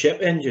existing ship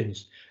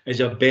engines is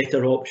a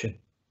better option.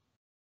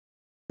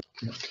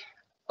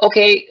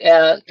 Okay,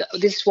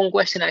 this is one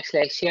question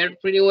actually I shared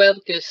pretty well,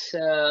 because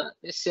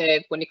it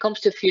said, when it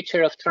comes to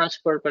future of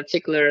transport,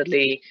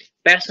 particularly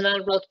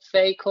personal road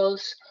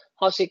vehicles,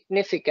 how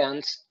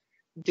significant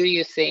do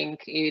you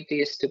think it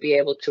is to be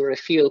able to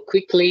refuel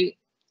quickly,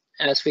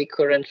 as we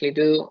currently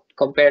do,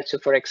 compared to,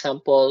 for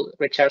example,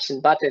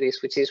 recharging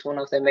batteries, which is one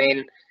of the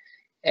main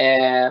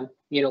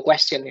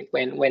question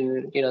when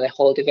the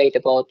whole debate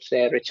about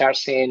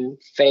recharging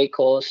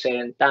vehicles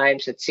and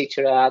times,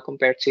 etc.,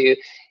 compared to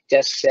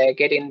just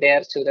getting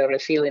there to the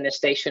refilling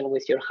station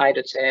with your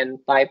hydrogen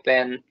pipe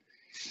and.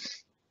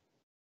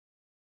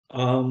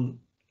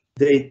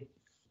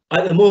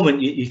 At the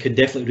moment, you can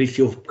definitely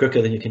refuel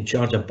quicker than you can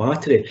charge a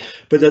battery,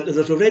 but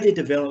there's already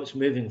developments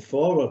moving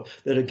forward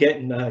that are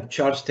getting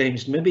charge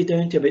times maybe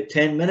down to about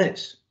 10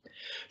 minutes.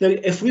 Now,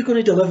 if we're going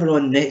to deliver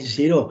on net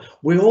zero,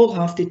 we all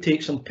have to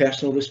take some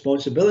personal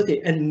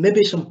responsibility and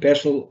maybe some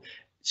personal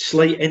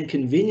slight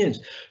inconvenience.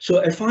 So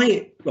if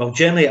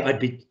generally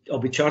I'll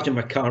be charging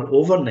my car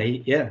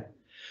overnight, yeah.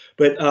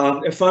 But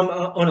if I'm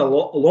on a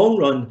long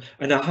run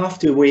and I have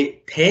to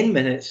wait 10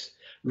 minutes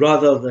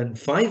rather than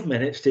 5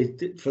 minutes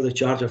for the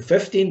charge, of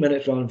 15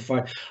 minutes rather than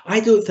 5,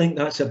 I don't think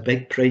that's a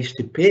big price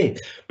to pay.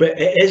 But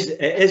it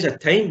is a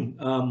time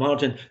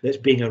margin that's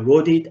being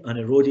eroded and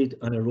eroded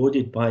and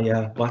eroded by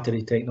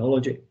battery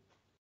technology.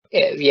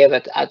 Yeah,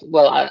 but I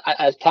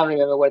can't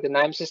remember where the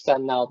names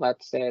stand now,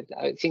 but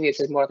I think it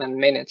is more than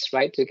minutes,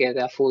 right, to get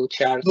a full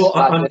charge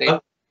battery.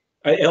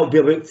 It'll be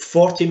about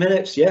 40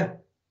 minutes, yeah,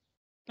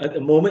 at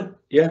the moment,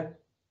 yeah.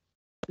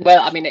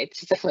 Well, I mean,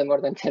 it's definitely more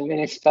than 10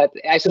 minutes, but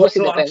I suppose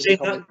it depends. I'm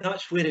saying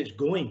that's where it's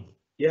going.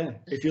 Yeah,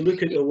 if you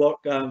look at the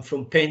work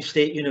from Penn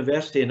State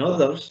University and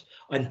others,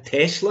 and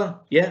Tesla,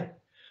 yeah,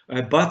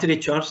 battery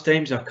charge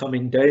times are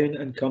coming down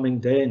and coming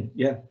down.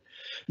 Yeah.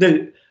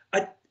 Now,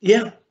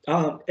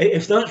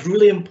 if that's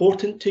really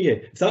important to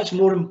you, if that's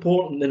more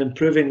important than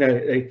improving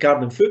the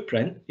carbon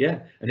footprint,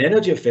 yeah, and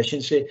energy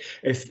efficiency,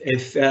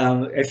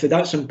 if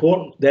that's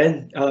important,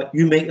 then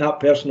you make that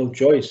personal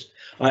choice.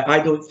 I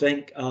don't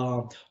think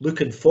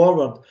looking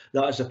forward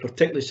that is a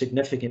particularly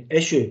significant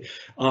issue,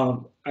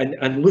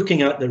 and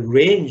looking at the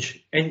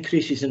range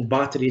increases in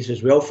batteries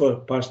as well for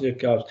passenger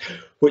cars,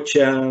 which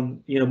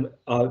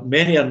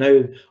many are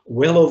now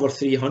well over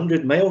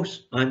 300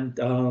 miles and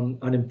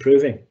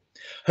improving.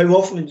 How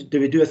often do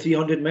we do a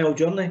 300-mile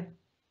journey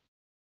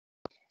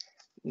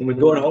when we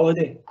go on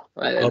holiday?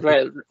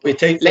 We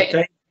take for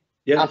time.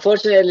 Yeah.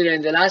 Unfortunately,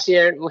 in the last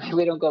year,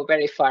 we don't go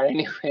very far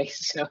anyway.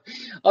 So,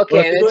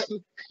 okay,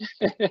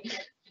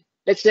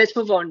 let's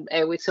move on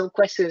with some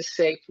questions.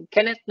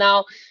 Kenneth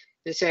now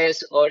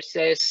says,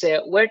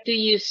 where do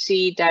you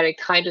see direct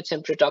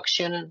hydrogen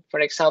production? For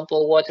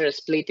example, water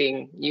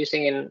splitting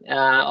using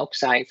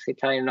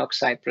titanium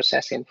oxide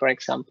processing, for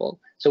example.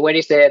 So, where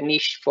is the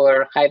niche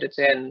for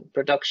hydrogen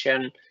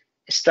production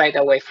straight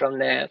away from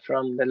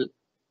the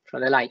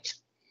light?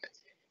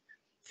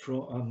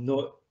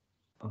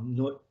 I'm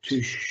not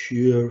too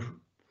sure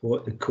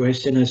what the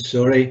question is,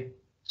 sorry.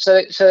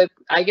 So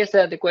I guess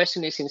that the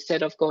question is,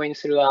 instead of going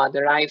through a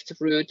derived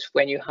route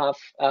when you have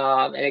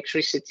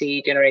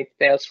electricity generated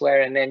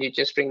elsewhere and then you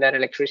just bring that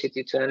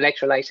electricity to an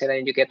electrolyzer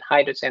and you get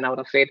hydrogen out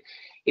of it,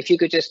 if you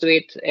could just do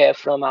it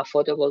from a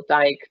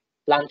photovoltaic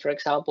plant, for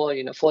example,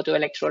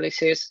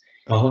 photoelectrolysis,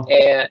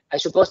 I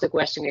suppose the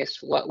question is,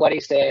 what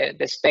is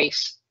the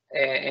space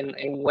and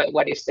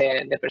what is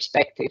the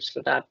perspectives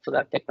for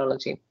that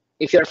technology,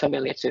 if you're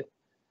familiar too?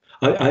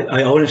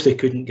 I honestly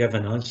couldn't give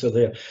an answer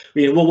there.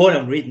 Well, what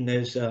I'm reading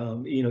is,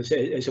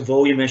 it's a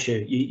volume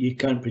issue. You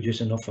can't produce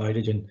enough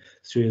hydrogen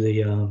through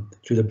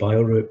the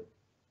bio route.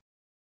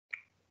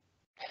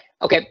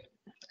 Okay,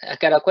 I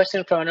got a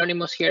question from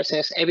Anonymous here.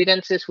 Says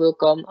evidences will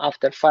come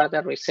after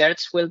further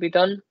research will be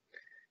done.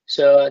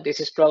 So this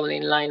is probably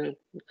in line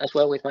as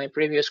well with my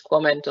previous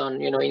comment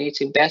on, you need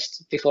to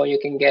invest before you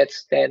can get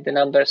the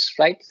numbers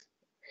right.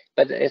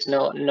 But there's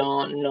no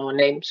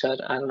name, so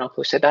I don't know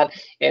who said that,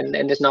 and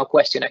there's no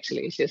question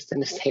actually. It's just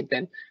in the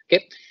statement.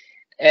 Okay,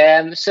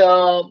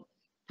 so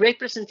great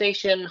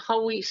presentation.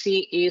 How we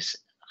see is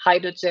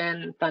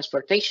hydrogen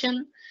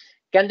transportation.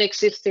 Can the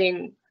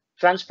existing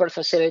transport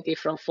facility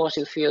from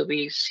fossil fuel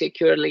be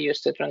securely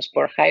used to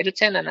transport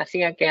hydrogen? And I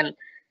think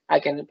I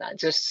can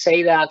just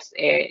say that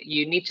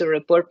you need to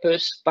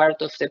repurpose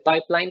part of the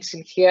pipelines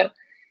in here,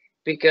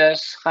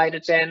 because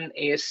hydrogen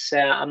is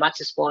a much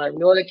smaller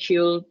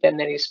molecule. Then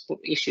there is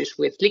issues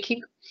with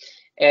leaking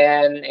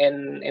and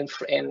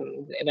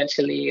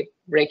eventually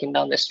breaking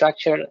down the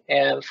structure,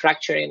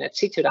 fracturing,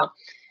 etc.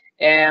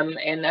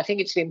 And I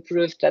think it's been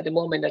proved at the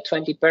moment that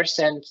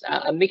 20%,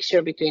 a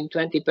mixture between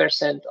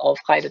 20% of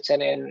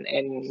hydrogen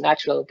and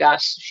natural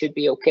gas should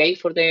be okay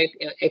for the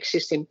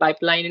existing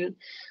pipeline.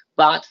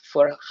 But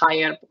for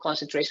higher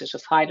concentrations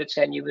of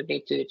hydrogen, you would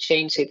need to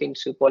change it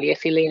into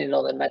polyethylene and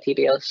other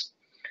materials.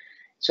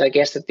 So I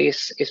guess that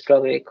this is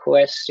probably a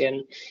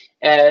question.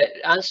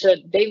 Answer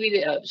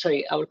David,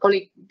 our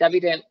colleague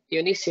David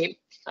Dionisi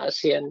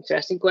asked an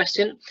interesting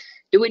question.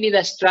 Do we need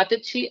a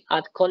strategy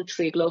at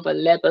country global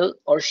level,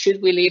 or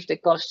should we leave the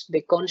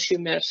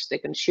consumers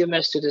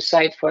to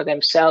decide for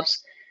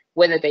themselves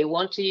whether they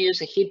want to use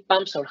heat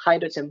pumps or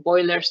hydrogen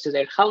boilers to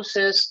their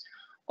houses,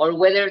 or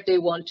whether they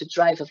want to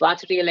drive a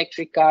battery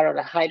electric car or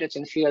a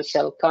hydrogen fuel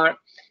cell car?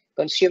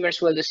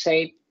 Consumers will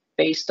decide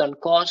based on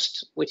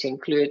cost, which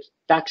include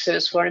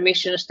taxes for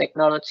emissions,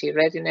 technology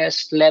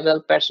readiness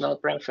level, personal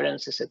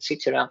preferences,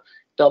 etc.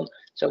 Tom,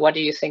 so what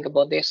do you think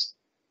about this?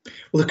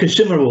 Well, the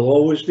consumer will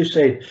always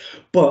decide,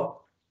 but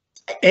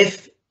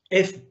if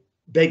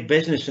big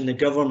business and the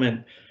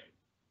government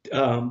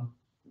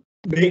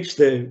makes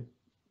the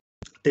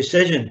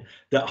decision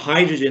that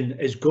hydrogen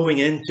is going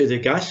into the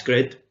gas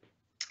grid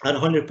at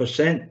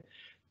 100%,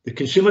 the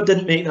consumer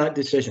didn't make that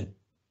decision.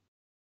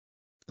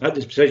 That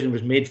decision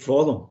was made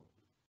for them.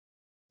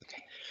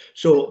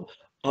 So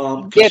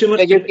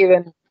consumers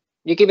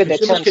you give it the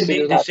chance can to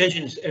make do that.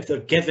 decisions if they're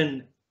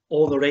given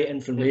all the right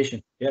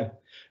information. Yeah.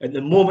 At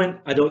the moment,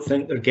 I don't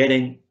think they're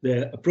getting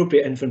the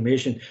appropriate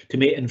information to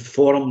make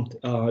informed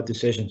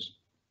decisions.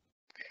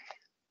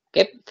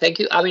 Okay, thank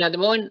you. I mean, at the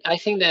moment, I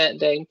think that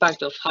the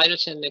impact of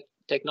hydrogen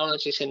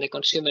technologies in the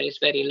consumer is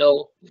very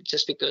low,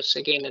 just because,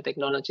 again, the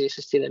technology is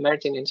still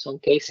emerging in some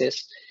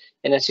cases.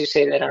 And as you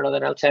say, there are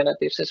other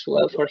alternatives as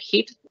well for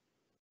heat.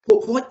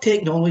 But what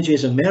technology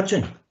is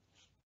emerging?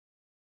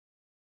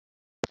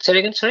 Say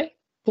again, sorry?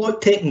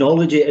 What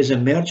technology is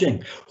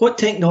emerging? What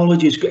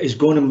technology is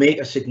going to make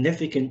a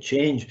significant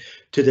change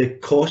to the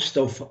cost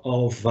of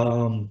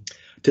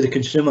to the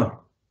consumer?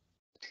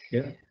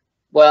 Yeah.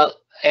 Well,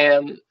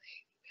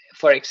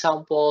 for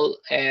example,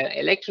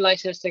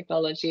 electrolyzers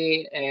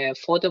technology,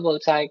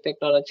 photovoltaic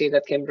technology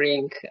that can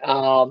bring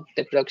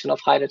the production of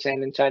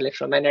hydrogen entirely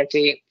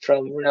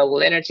from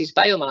renewable energies,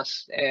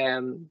 biomass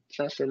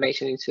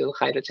transformation into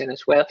hydrogen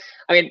as well.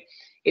 I mean,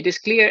 it is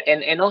clear,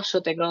 and also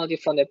technology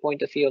from the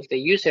point of view of the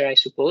user, I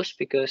suppose,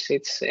 because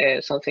it's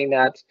something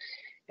that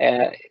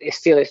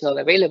still is not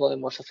available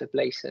in most of the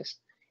places.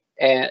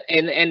 And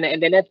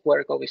the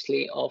network,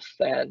 obviously, of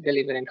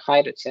delivering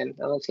hydrogen.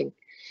 I don't think.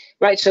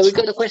 Right, so we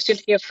got a question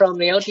here from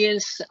the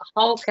audience.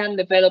 How can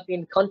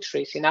developing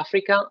countries in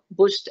Africa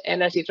boost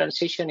energy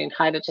transition in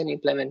hydrogen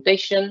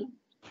implementation?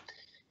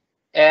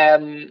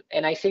 And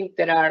I think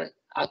there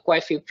are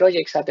quite a few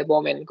projects at the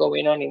moment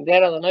going on in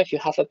there. I don't know if you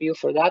have a view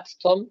for that,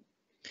 Tom.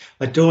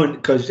 I don't,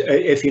 because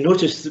if you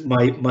notice,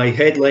 my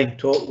headline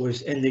talk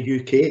was in the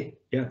UK.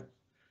 Yeah,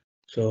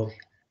 so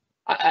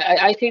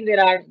I think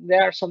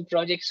there are some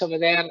projects over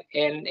there,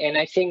 and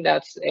I think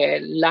that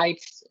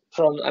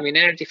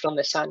energy from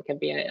the sun can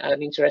be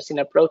an interesting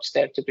approach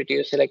there to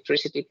produce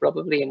electricity,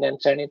 probably, and then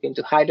turn it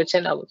into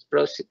hydrogen. I would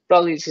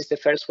probably this is the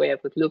first way I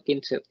would look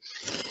into.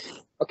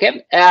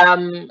 Okay,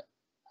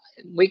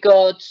 we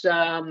got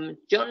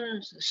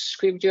John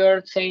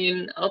Scripture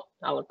saying,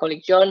 our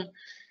colleague John,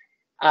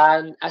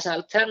 and as an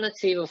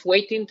alternative of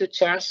waiting to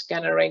charge,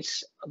 can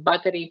arrange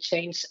battery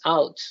change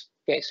out.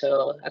 Okay,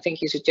 so I think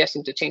he's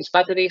suggesting to change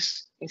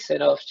batteries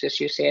instead of just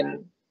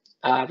using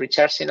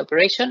recharging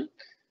operation.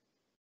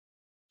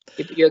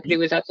 If you agree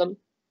with that, Tom?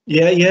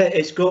 Yeah,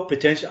 it's got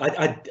potential.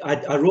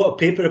 I wrote a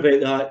paper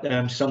about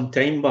that some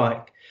time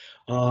back.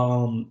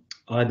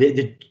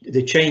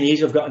 The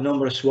Chinese have got a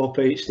number of swap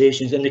out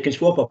stations, and they can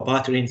swap a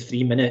battery in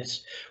 3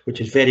 minutes, which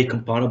is very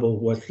comparable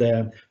with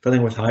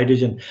filling with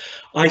hydrogen.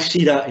 I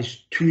see that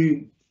as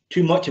too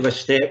much of a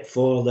step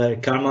for the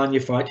car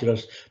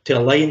manufacturers to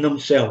align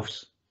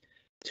themselves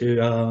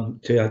to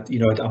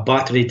a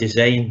battery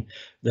design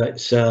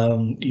that's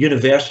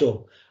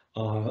universal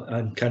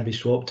and can be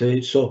swapped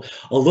out. So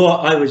although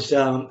I was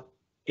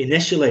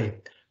initially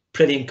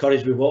pretty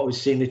encouraged with what I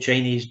was seeing the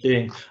Chinese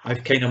doing,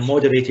 I've kind of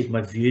moderated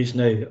my views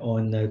now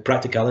on the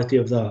practicality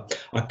of that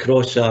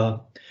across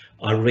a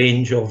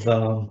range of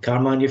car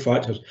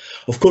manufacturers.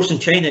 Of course, in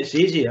China it's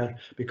easier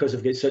because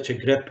they've got such a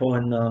grip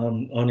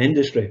on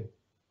industry.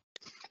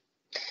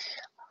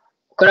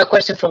 Got a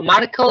question from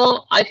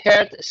Marco. I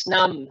heard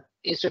Snam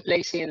is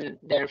replacing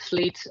their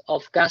fleet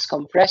of gas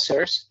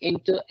compressors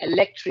into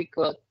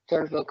electrical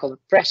turbo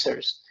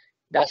compressors,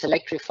 thus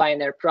electrifying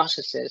their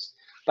processes.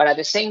 But at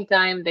the same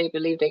time, they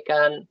believe they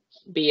can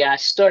be a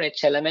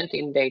storage element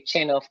in the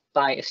chain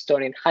by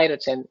storing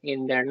hydrogen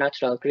in their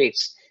natural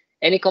grids.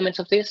 Any comments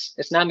of this?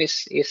 Snam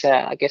is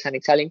I guess, an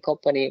Italian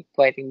company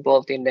quite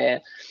involved in the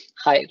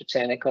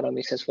hydrogen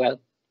economies as well,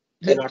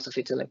 the north of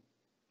Italy.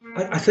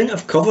 I think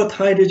I've covered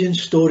hydrogen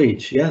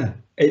storage. Yeah,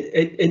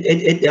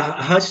 it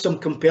has some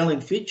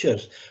compelling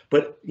features,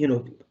 but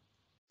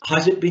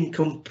has it been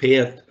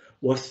compared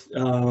with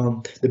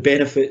the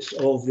benefits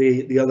of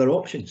the other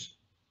options?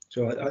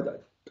 So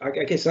I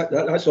guess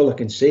that's all I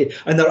can say.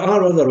 And there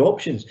are other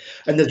options,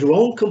 and the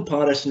wrong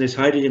comparison is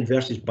hydrogen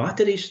versus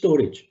battery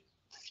storage.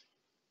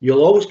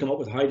 You'll always come up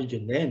with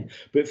hydrogen then,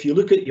 but if you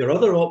look at your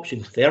other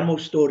options, thermal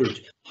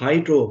storage,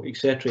 hydro,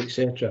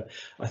 etc.,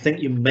 I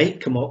think you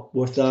might come up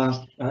with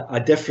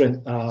a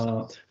different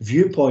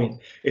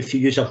viewpoint if you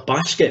use a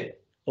basket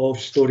of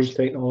storage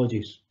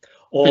technologies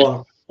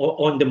or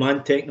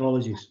on-demand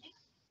technologies.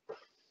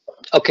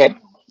 Okay,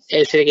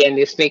 it's again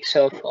this mix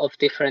of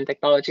different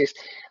technologies.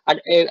 An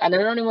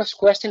anonymous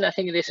question, I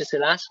think this is the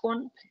last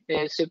one.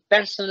 So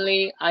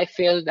personally, I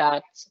feel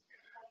that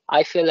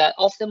if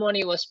the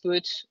money was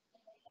put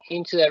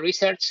into the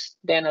research,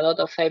 then a lot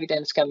of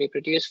evidence can be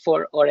produced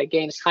for or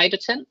against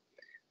hydrogen,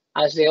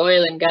 as the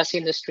oil and gas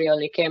industry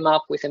only came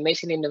up with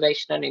amazing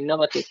innovation and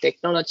innovative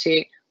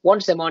technology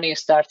once the money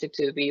started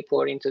to be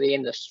poured into the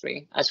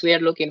industry. As we are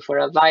looking for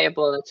a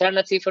viable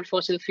alternative for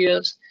fossil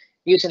fuels,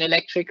 using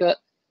electric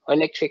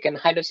electric and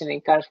hydrogen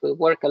in cars will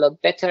work a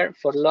lot better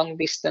for long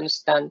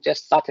distance than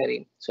just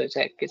battery. So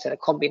it's a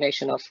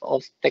combination of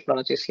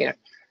technologies here.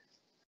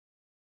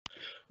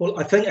 Well,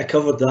 I think I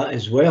covered that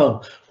as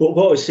well.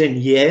 What I was saying,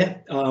 yeah,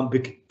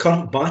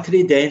 current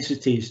battery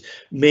densities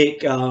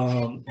make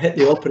hit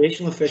the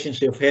operational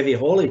efficiency of heavy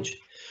haulage,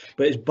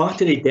 but as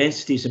battery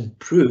densities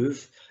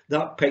improve,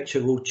 that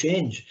picture will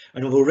change,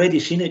 and we've already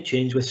seen it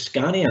change with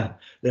Scania,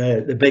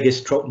 the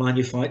biggest truck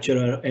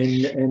manufacturer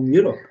in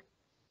Europe.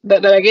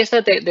 But I guess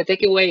that the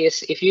takeaway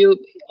is if you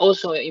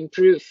also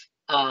improve,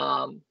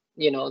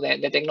 you know,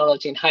 the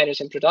technology in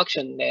hydrogen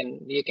production,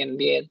 then you can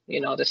be, you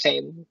know, the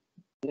same.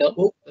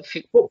 No.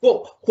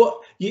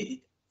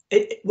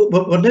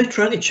 We're now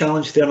trying to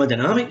challenge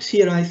thermodynamics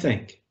here, I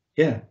think.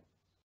 Yeah.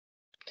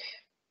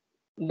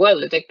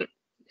 Well,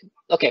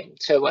 okay.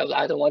 So, well,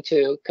 I don't want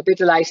to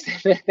capitalize.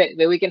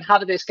 We can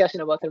have a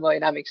discussion about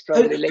thermodynamics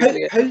probably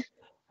later.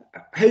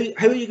 How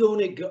are you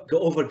going to go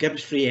over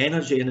Gibbs-free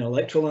energy in an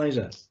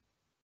electrolyzer?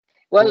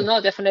 Well, no,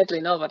 definitely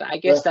no. But I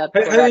guess that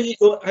how are you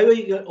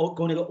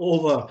going to go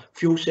over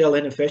fuel cell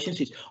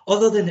inefficiencies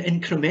other than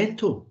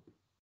incremental?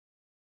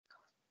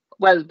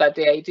 Well, but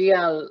the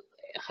ideal,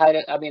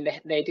 I mean,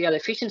 the ideal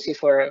efficiency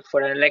for an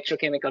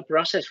electrochemical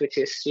process, which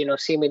is, you know,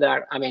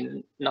 similar. I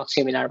mean, not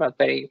similar, but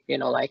very, you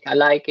know, like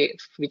alike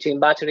between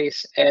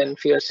batteries and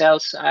fuel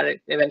cells are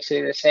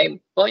eventually the same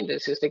point.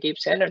 This is the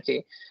Gibbs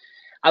energy.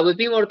 I would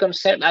be more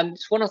concerned, and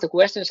it's one of the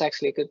questions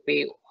actually could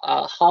be,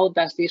 how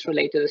does this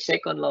relate to the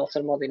second law of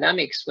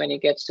thermodynamics when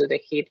it gets to the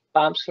heat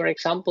pumps, for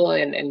example,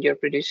 and you're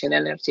producing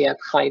energy at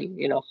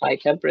high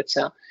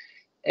temperature?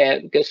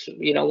 Because,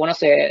 you know, one of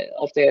the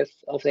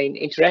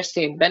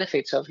interesting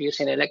benefits of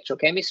using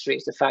electrochemistry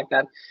is the fact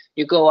that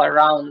you go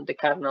around the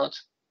Carnot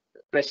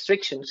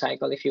restriction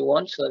cycle, if you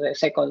want, so the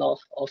second law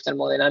of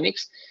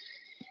thermodynamics,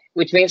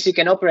 which means you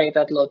can operate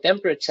at low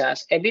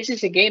temperatures. And this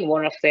is again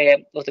one of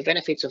the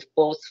benefits of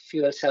both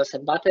fuel cells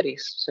and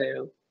batteries.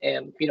 So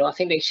you know, I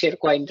think they share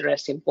quite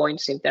interesting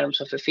points in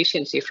terms of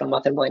efficiency from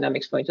a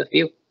thermodynamics point of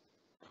view.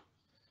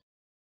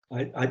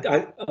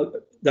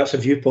 That's a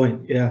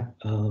viewpoint, yeah.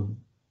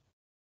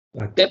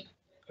 I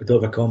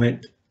don't have a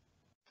comment.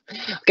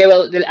 Okay,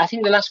 well, I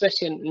think the last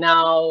question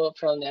now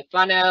from the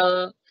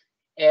panel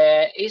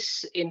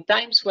is, in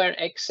times where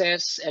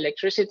excess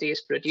electricity is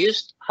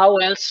produced, how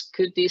else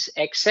could this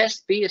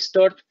excess be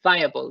stored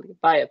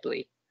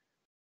viably?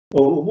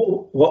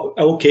 Well,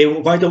 okay,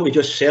 why don't we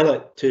just sell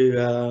it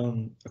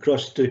to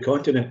across to the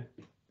continent?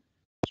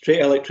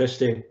 Straight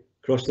electricity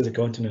across to the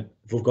continent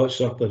if we've got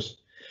surplus.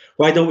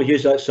 Why don't we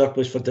use that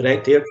surplus for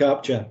direct air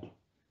capture?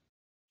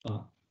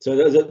 So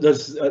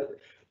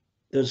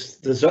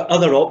there's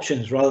other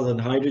options rather than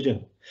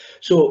hydrogen.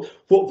 So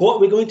what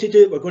we're going to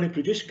do, we're going to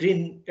produce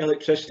green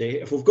electricity.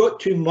 If we've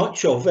got too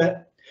much of it,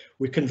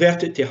 we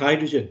convert it to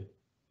hydrogen.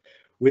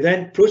 We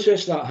then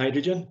process that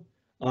hydrogen.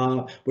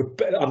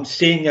 I'm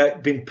seeing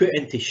it being put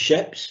into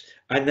ships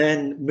and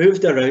then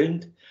moved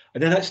around,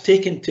 and then that's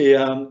taken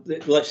to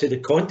let's say the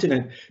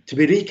continent to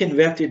be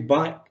reconverted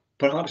back,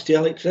 perhaps to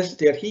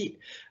electricity or heat.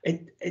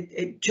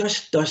 It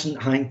just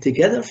doesn't hang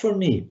together for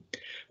me.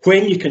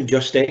 When you can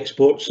just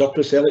export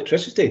surplus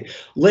electricity,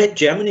 let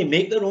Germany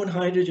make their own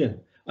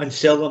hydrogen and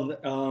sell them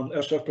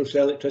our surplus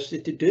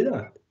electricity to do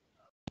that.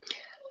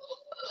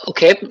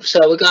 Okay,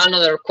 so we got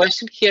another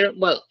question here.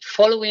 Well,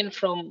 following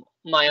from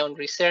my own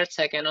research,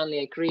 I can only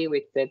agree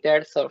with the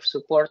dearth of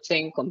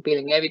supporting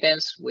compelling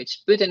evidence,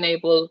 which would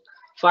enable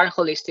far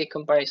holistic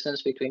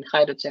comparisons between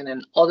hydrogen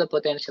and other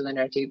potential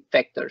energy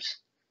vectors.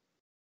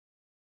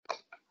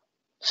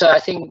 So I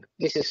think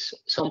this is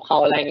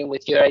somehow aligning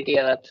with your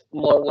idea that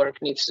more work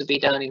needs to be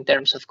done in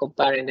terms of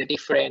comparing the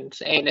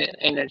different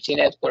energy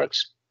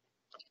networks,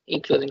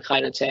 including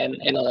hydrogen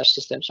and other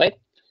systems, right?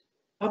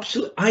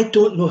 Absolutely. I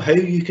don't know how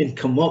you can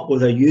come up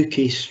with a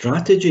UK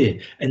strategy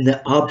in the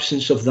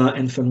absence of that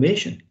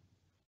information.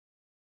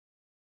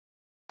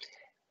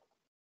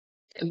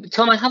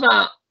 Tom,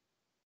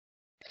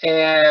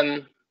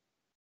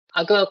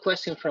 I got a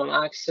question from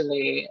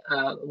actually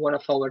one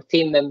of our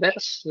team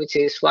members, which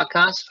is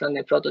Wakas from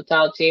the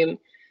Prototype team.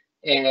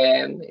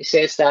 It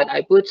says that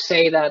I would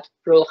say that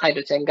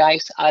pro-hydrogen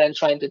guys aren't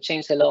trying to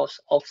change the laws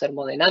of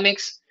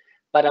thermodynamics,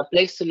 but a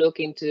place to look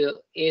into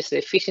is the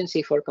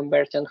efficiency for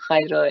converting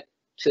hydro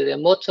to the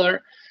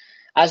motor,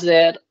 as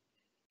there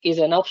is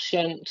an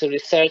option to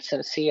research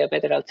and see a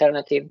better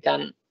alternative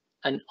than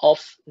an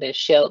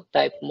off-the-shelf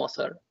type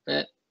motor.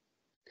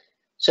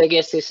 So I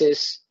guess this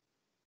is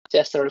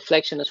just a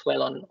reflection as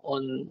well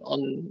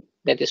on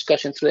the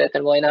discussion through the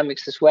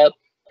thermodynamics as well.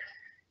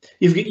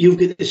 You've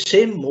got the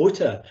same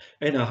motor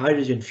in a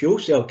hydrogen fuel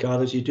cell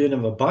car as you do in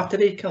a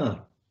battery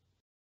car.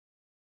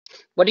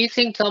 What do you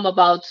think, Tom,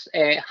 about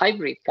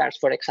hybrid cars,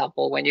 for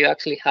example, when you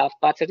actually have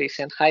batteries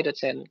and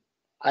hydrogen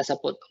as a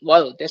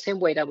well, the same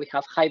way that we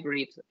have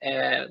hybrid,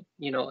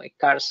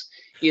 cars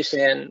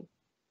using.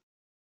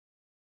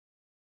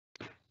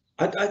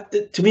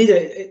 To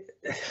me,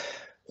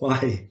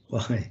 why?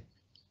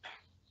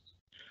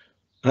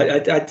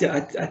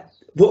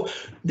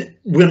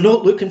 We're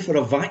not looking for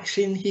a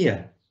vaccine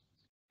here.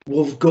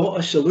 We've got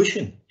a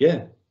solution,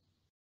 yeah.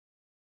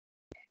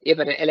 Yeah,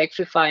 but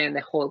electrifying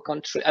the whole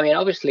country. I mean,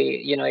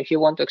 obviously, you know, if you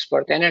want to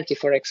export energy,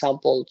 for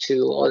example,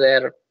 to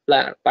other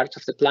parts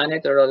of the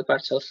planet or other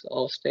parts of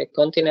the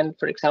continent,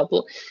 for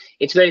example,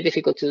 it's very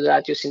difficult to do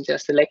that using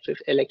just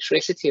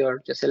electricity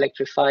or just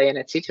electrifying,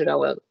 etc.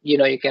 Well, you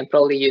know, you can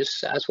probably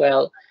use as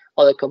well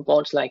other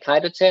components like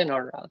hydrogen,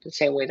 or the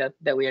same way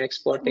that we are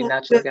exporting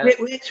natural gas.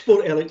 We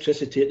export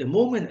electricity at the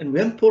moment, and we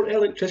import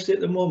electricity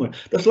at the moment.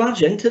 There's large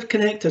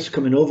interconnectors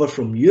coming over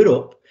from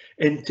Europe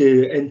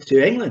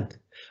into England,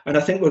 and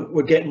I think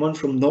we're getting one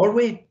from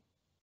Norway.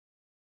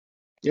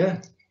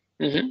 Yeah.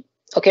 Mm-hmm.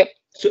 Okay.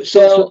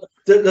 So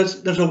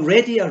there's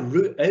already a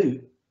route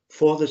out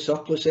for the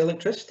surplus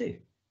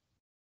electricity.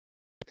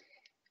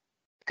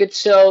 Good.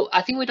 So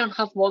I think we don't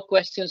have more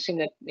questions in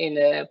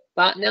the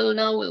panel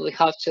now. We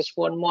have just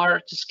one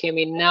more just came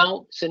in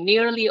now. So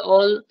nearly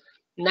all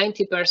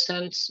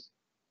 90%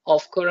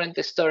 of current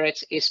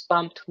storage is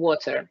pumped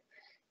water,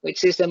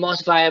 which is the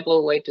most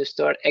viable way to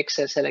store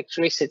excess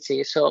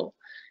electricity. So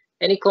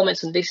any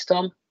comments on this,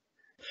 Tom?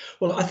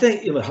 Well, I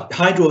think, you know,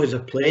 hydro has a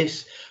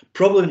place.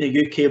 Probably in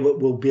the UK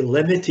will be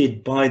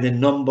limited by the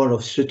number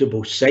of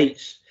suitable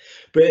sites.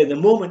 But at the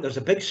moment, there's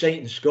a big site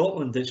in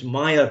Scotland that's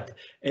mired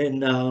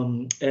in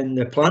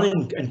the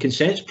planning and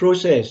consents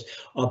process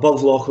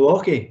above Loch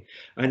Lochy,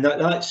 and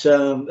that's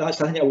I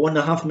think a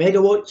 1.5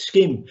 megawatt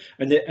scheme.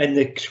 And in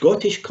the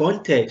Scottish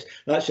context,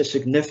 that's a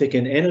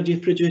significant energy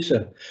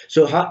producer.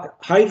 So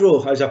hydro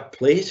has a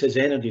place as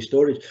energy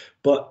storage,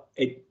 but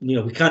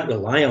we can't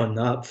rely on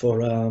that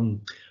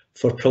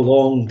for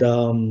prolonged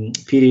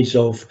periods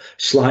of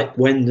slack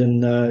wind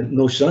and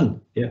no sun.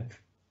 Yeah.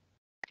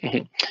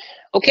 Mm-hmm.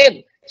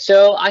 Okay.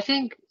 So I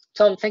think,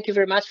 Tom, thank you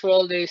very much for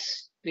all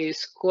these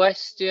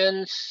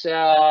questions.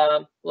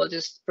 Well,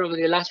 just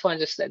probably the last one,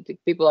 just that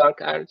people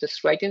are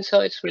just writing,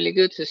 so it's really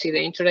good to see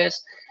the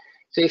interest.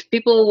 So if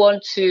people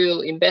want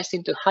to invest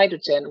into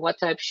hydrogen, what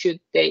type should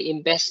they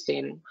invest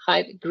in?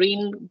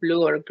 Green,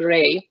 blue, or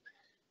gray?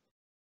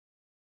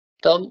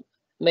 Tom,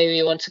 maybe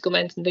you want to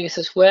comment on this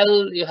as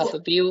well. You have a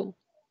view.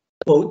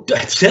 Well,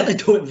 certainly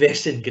don't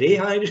invest in grey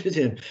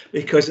hydrogen,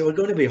 because we're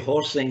going to be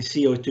horsing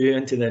CO2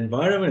 into the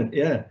environment.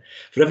 Yeah,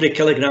 for every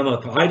kilogram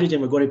of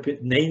hydrogen, we're going to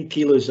put 9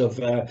 kilos of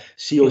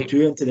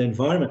CO2 into the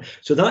environment.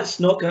 So that's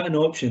not an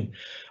option.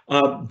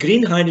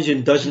 Green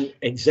hydrogen doesn't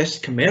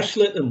exist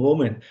commercially at the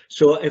moment.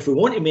 So if we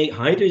want to make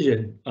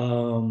hydrogen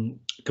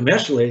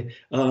commercially,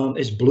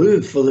 it's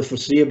blue for the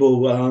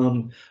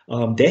foreseeable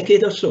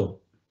decade or so.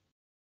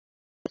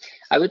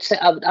 I would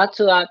add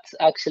to that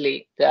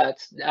actually that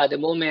at the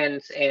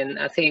moment, and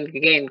I think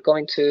again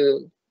going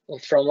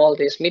from all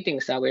these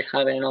meetings that we're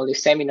having and all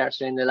these seminars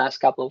during the last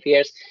couple of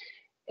years,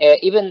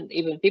 even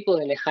people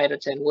in the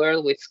hydrogen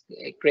world with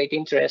great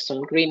interest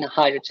on green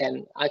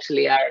hydrogen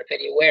actually are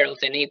very aware of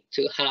the need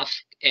to have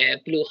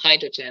blue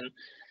hydrogen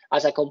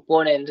as a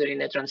component during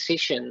the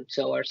transition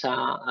towards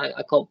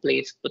a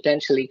complete,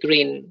 potentially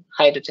green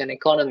hydrogen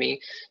economy.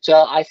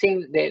 So I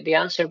think the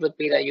answer would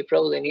be that you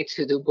probably need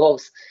to do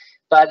both.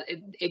 But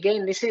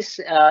again, this is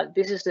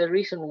the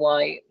reason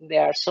why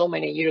there are so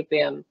many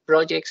European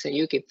projects and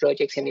UK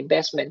projects and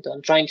investment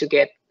on trying to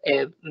get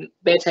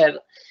better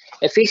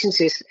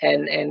efficiencies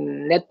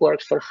and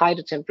networks for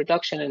hydrogen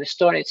production and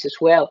storage as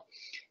well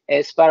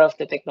as part of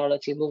the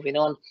technology moving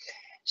on.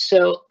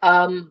 So,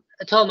 Tom,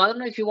 I don't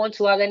know if you want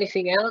to add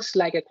anything else,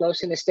 like a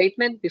closing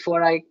statement,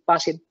 before I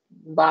pass it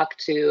back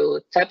to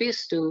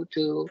Tabis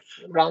to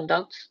round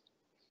out.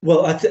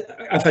 Well,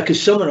 if I could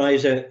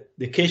summarise it,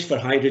 the case for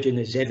hydrogen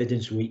is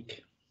evidence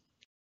weak.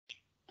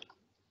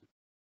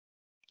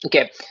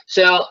 Okay,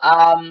 so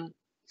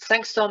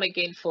thanks, Tom,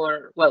 again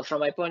for, well,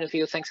 from my point of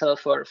view, thanks a lot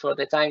for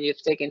the time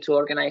you've taken to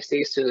organize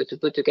this, to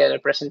put together a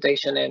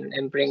presentation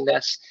and bring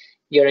us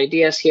your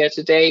ideas here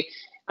today.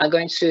 I'm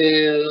going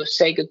to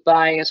say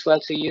goodbye as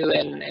well to you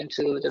and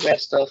to the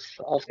rest of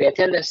the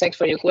attendance. Thanks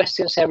for your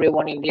questions,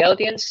 everyone in the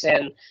audience.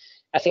 And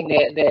I think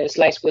the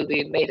slides will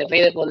be made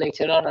available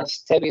later on,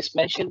 as Tabis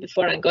mentioned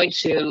before. I'm going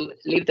to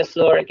leave the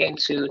floor again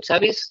to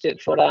Tabis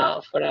for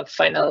a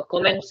final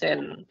comment,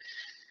 and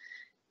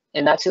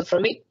that's it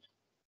from me.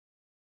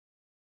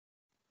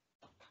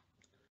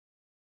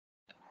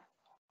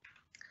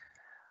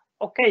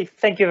 Okay,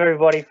 thank you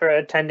everybody for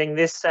attending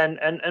this, and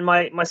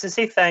my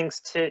sincere thanks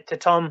to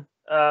Tom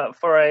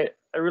for a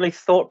really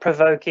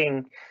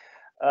thought-provoking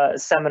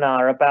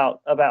seminar about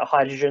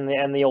hydrogen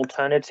and the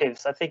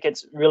alternatives. I think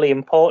it's really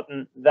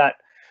important that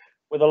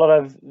with a lot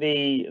of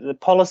the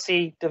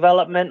policy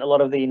development, a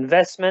lot of the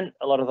investment,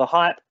 a lot of the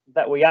hype,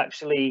 that we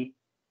actually,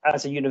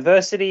 as a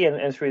university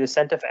and through the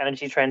Centre for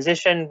Energy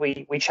Transition,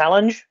 we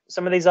challenge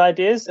some of these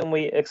ideas, and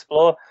we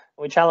explore,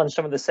 we challenge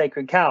some of the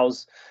sacred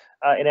cows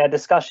in our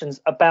discussions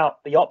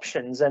about the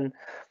options. And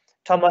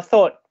Tom, I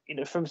thought,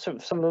 from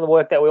some of the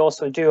work that we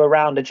also do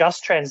around a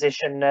just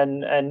transition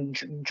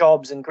and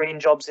jobs and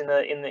green jobs in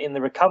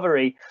the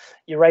recovery,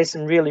 you raised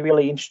some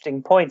really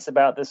interesting points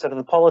about the sort of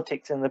the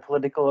politics and the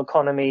political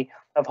economy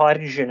of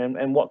hydrogen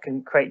and what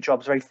can create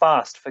jobs very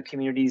fast for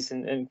communities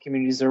and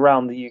communities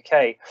around the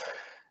UK.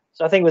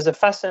 So I think it was a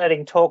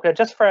fascinating talk.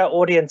 Just for our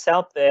audience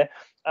out there,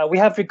 we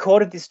have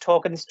recorded this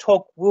talk, and this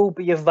talk will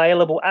be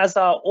available, as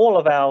are all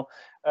of our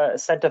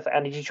Centre for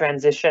Energy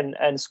Transition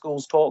and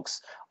schools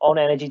talks on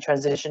energy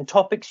transition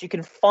topics. You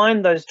can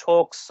find those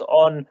talks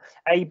on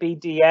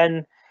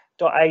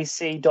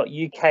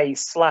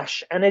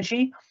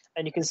abdn.ac.uk/energy,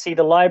 and you can see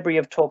the library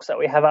of talks that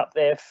we have up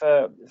there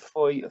for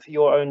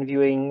your own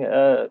viewing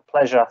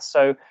pleasure.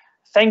 So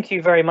thank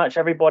you very much,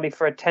 everybody,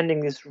 for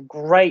attending this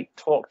great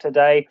talk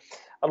today.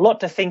 A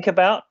lot to think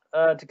about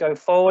to go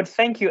forward.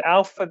 Thank you,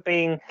 Alf, for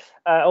being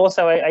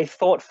also a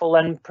thoughtful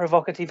and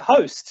provocative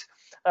host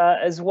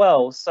as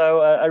well.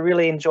 So I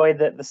really enjoyed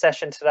the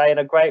session today, and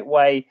a great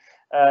way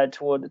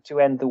to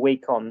end the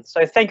week on.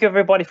 So thank you,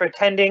 everybody, for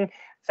attending.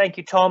 Thank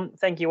you, Tom.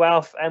 Thank you,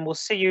 Alf. And we'll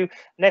see you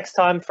next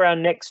time for our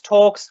next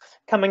talks.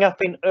 Coming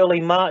up in early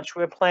March,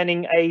 we're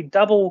planning a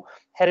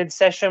double-headed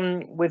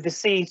session with the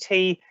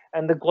CET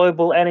and the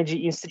Global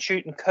Energy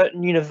Institute and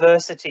Curtin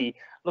University,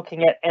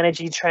 looking at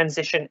energy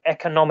transition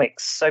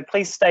economics. So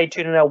please stay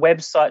tuned on our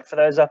website for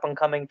those up and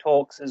coming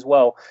talks as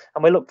well.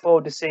 And we look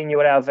forward to seeing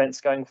you at our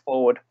events going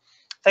forward.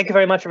 Thank you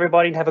very much,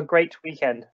 everybody, and have a great weekend.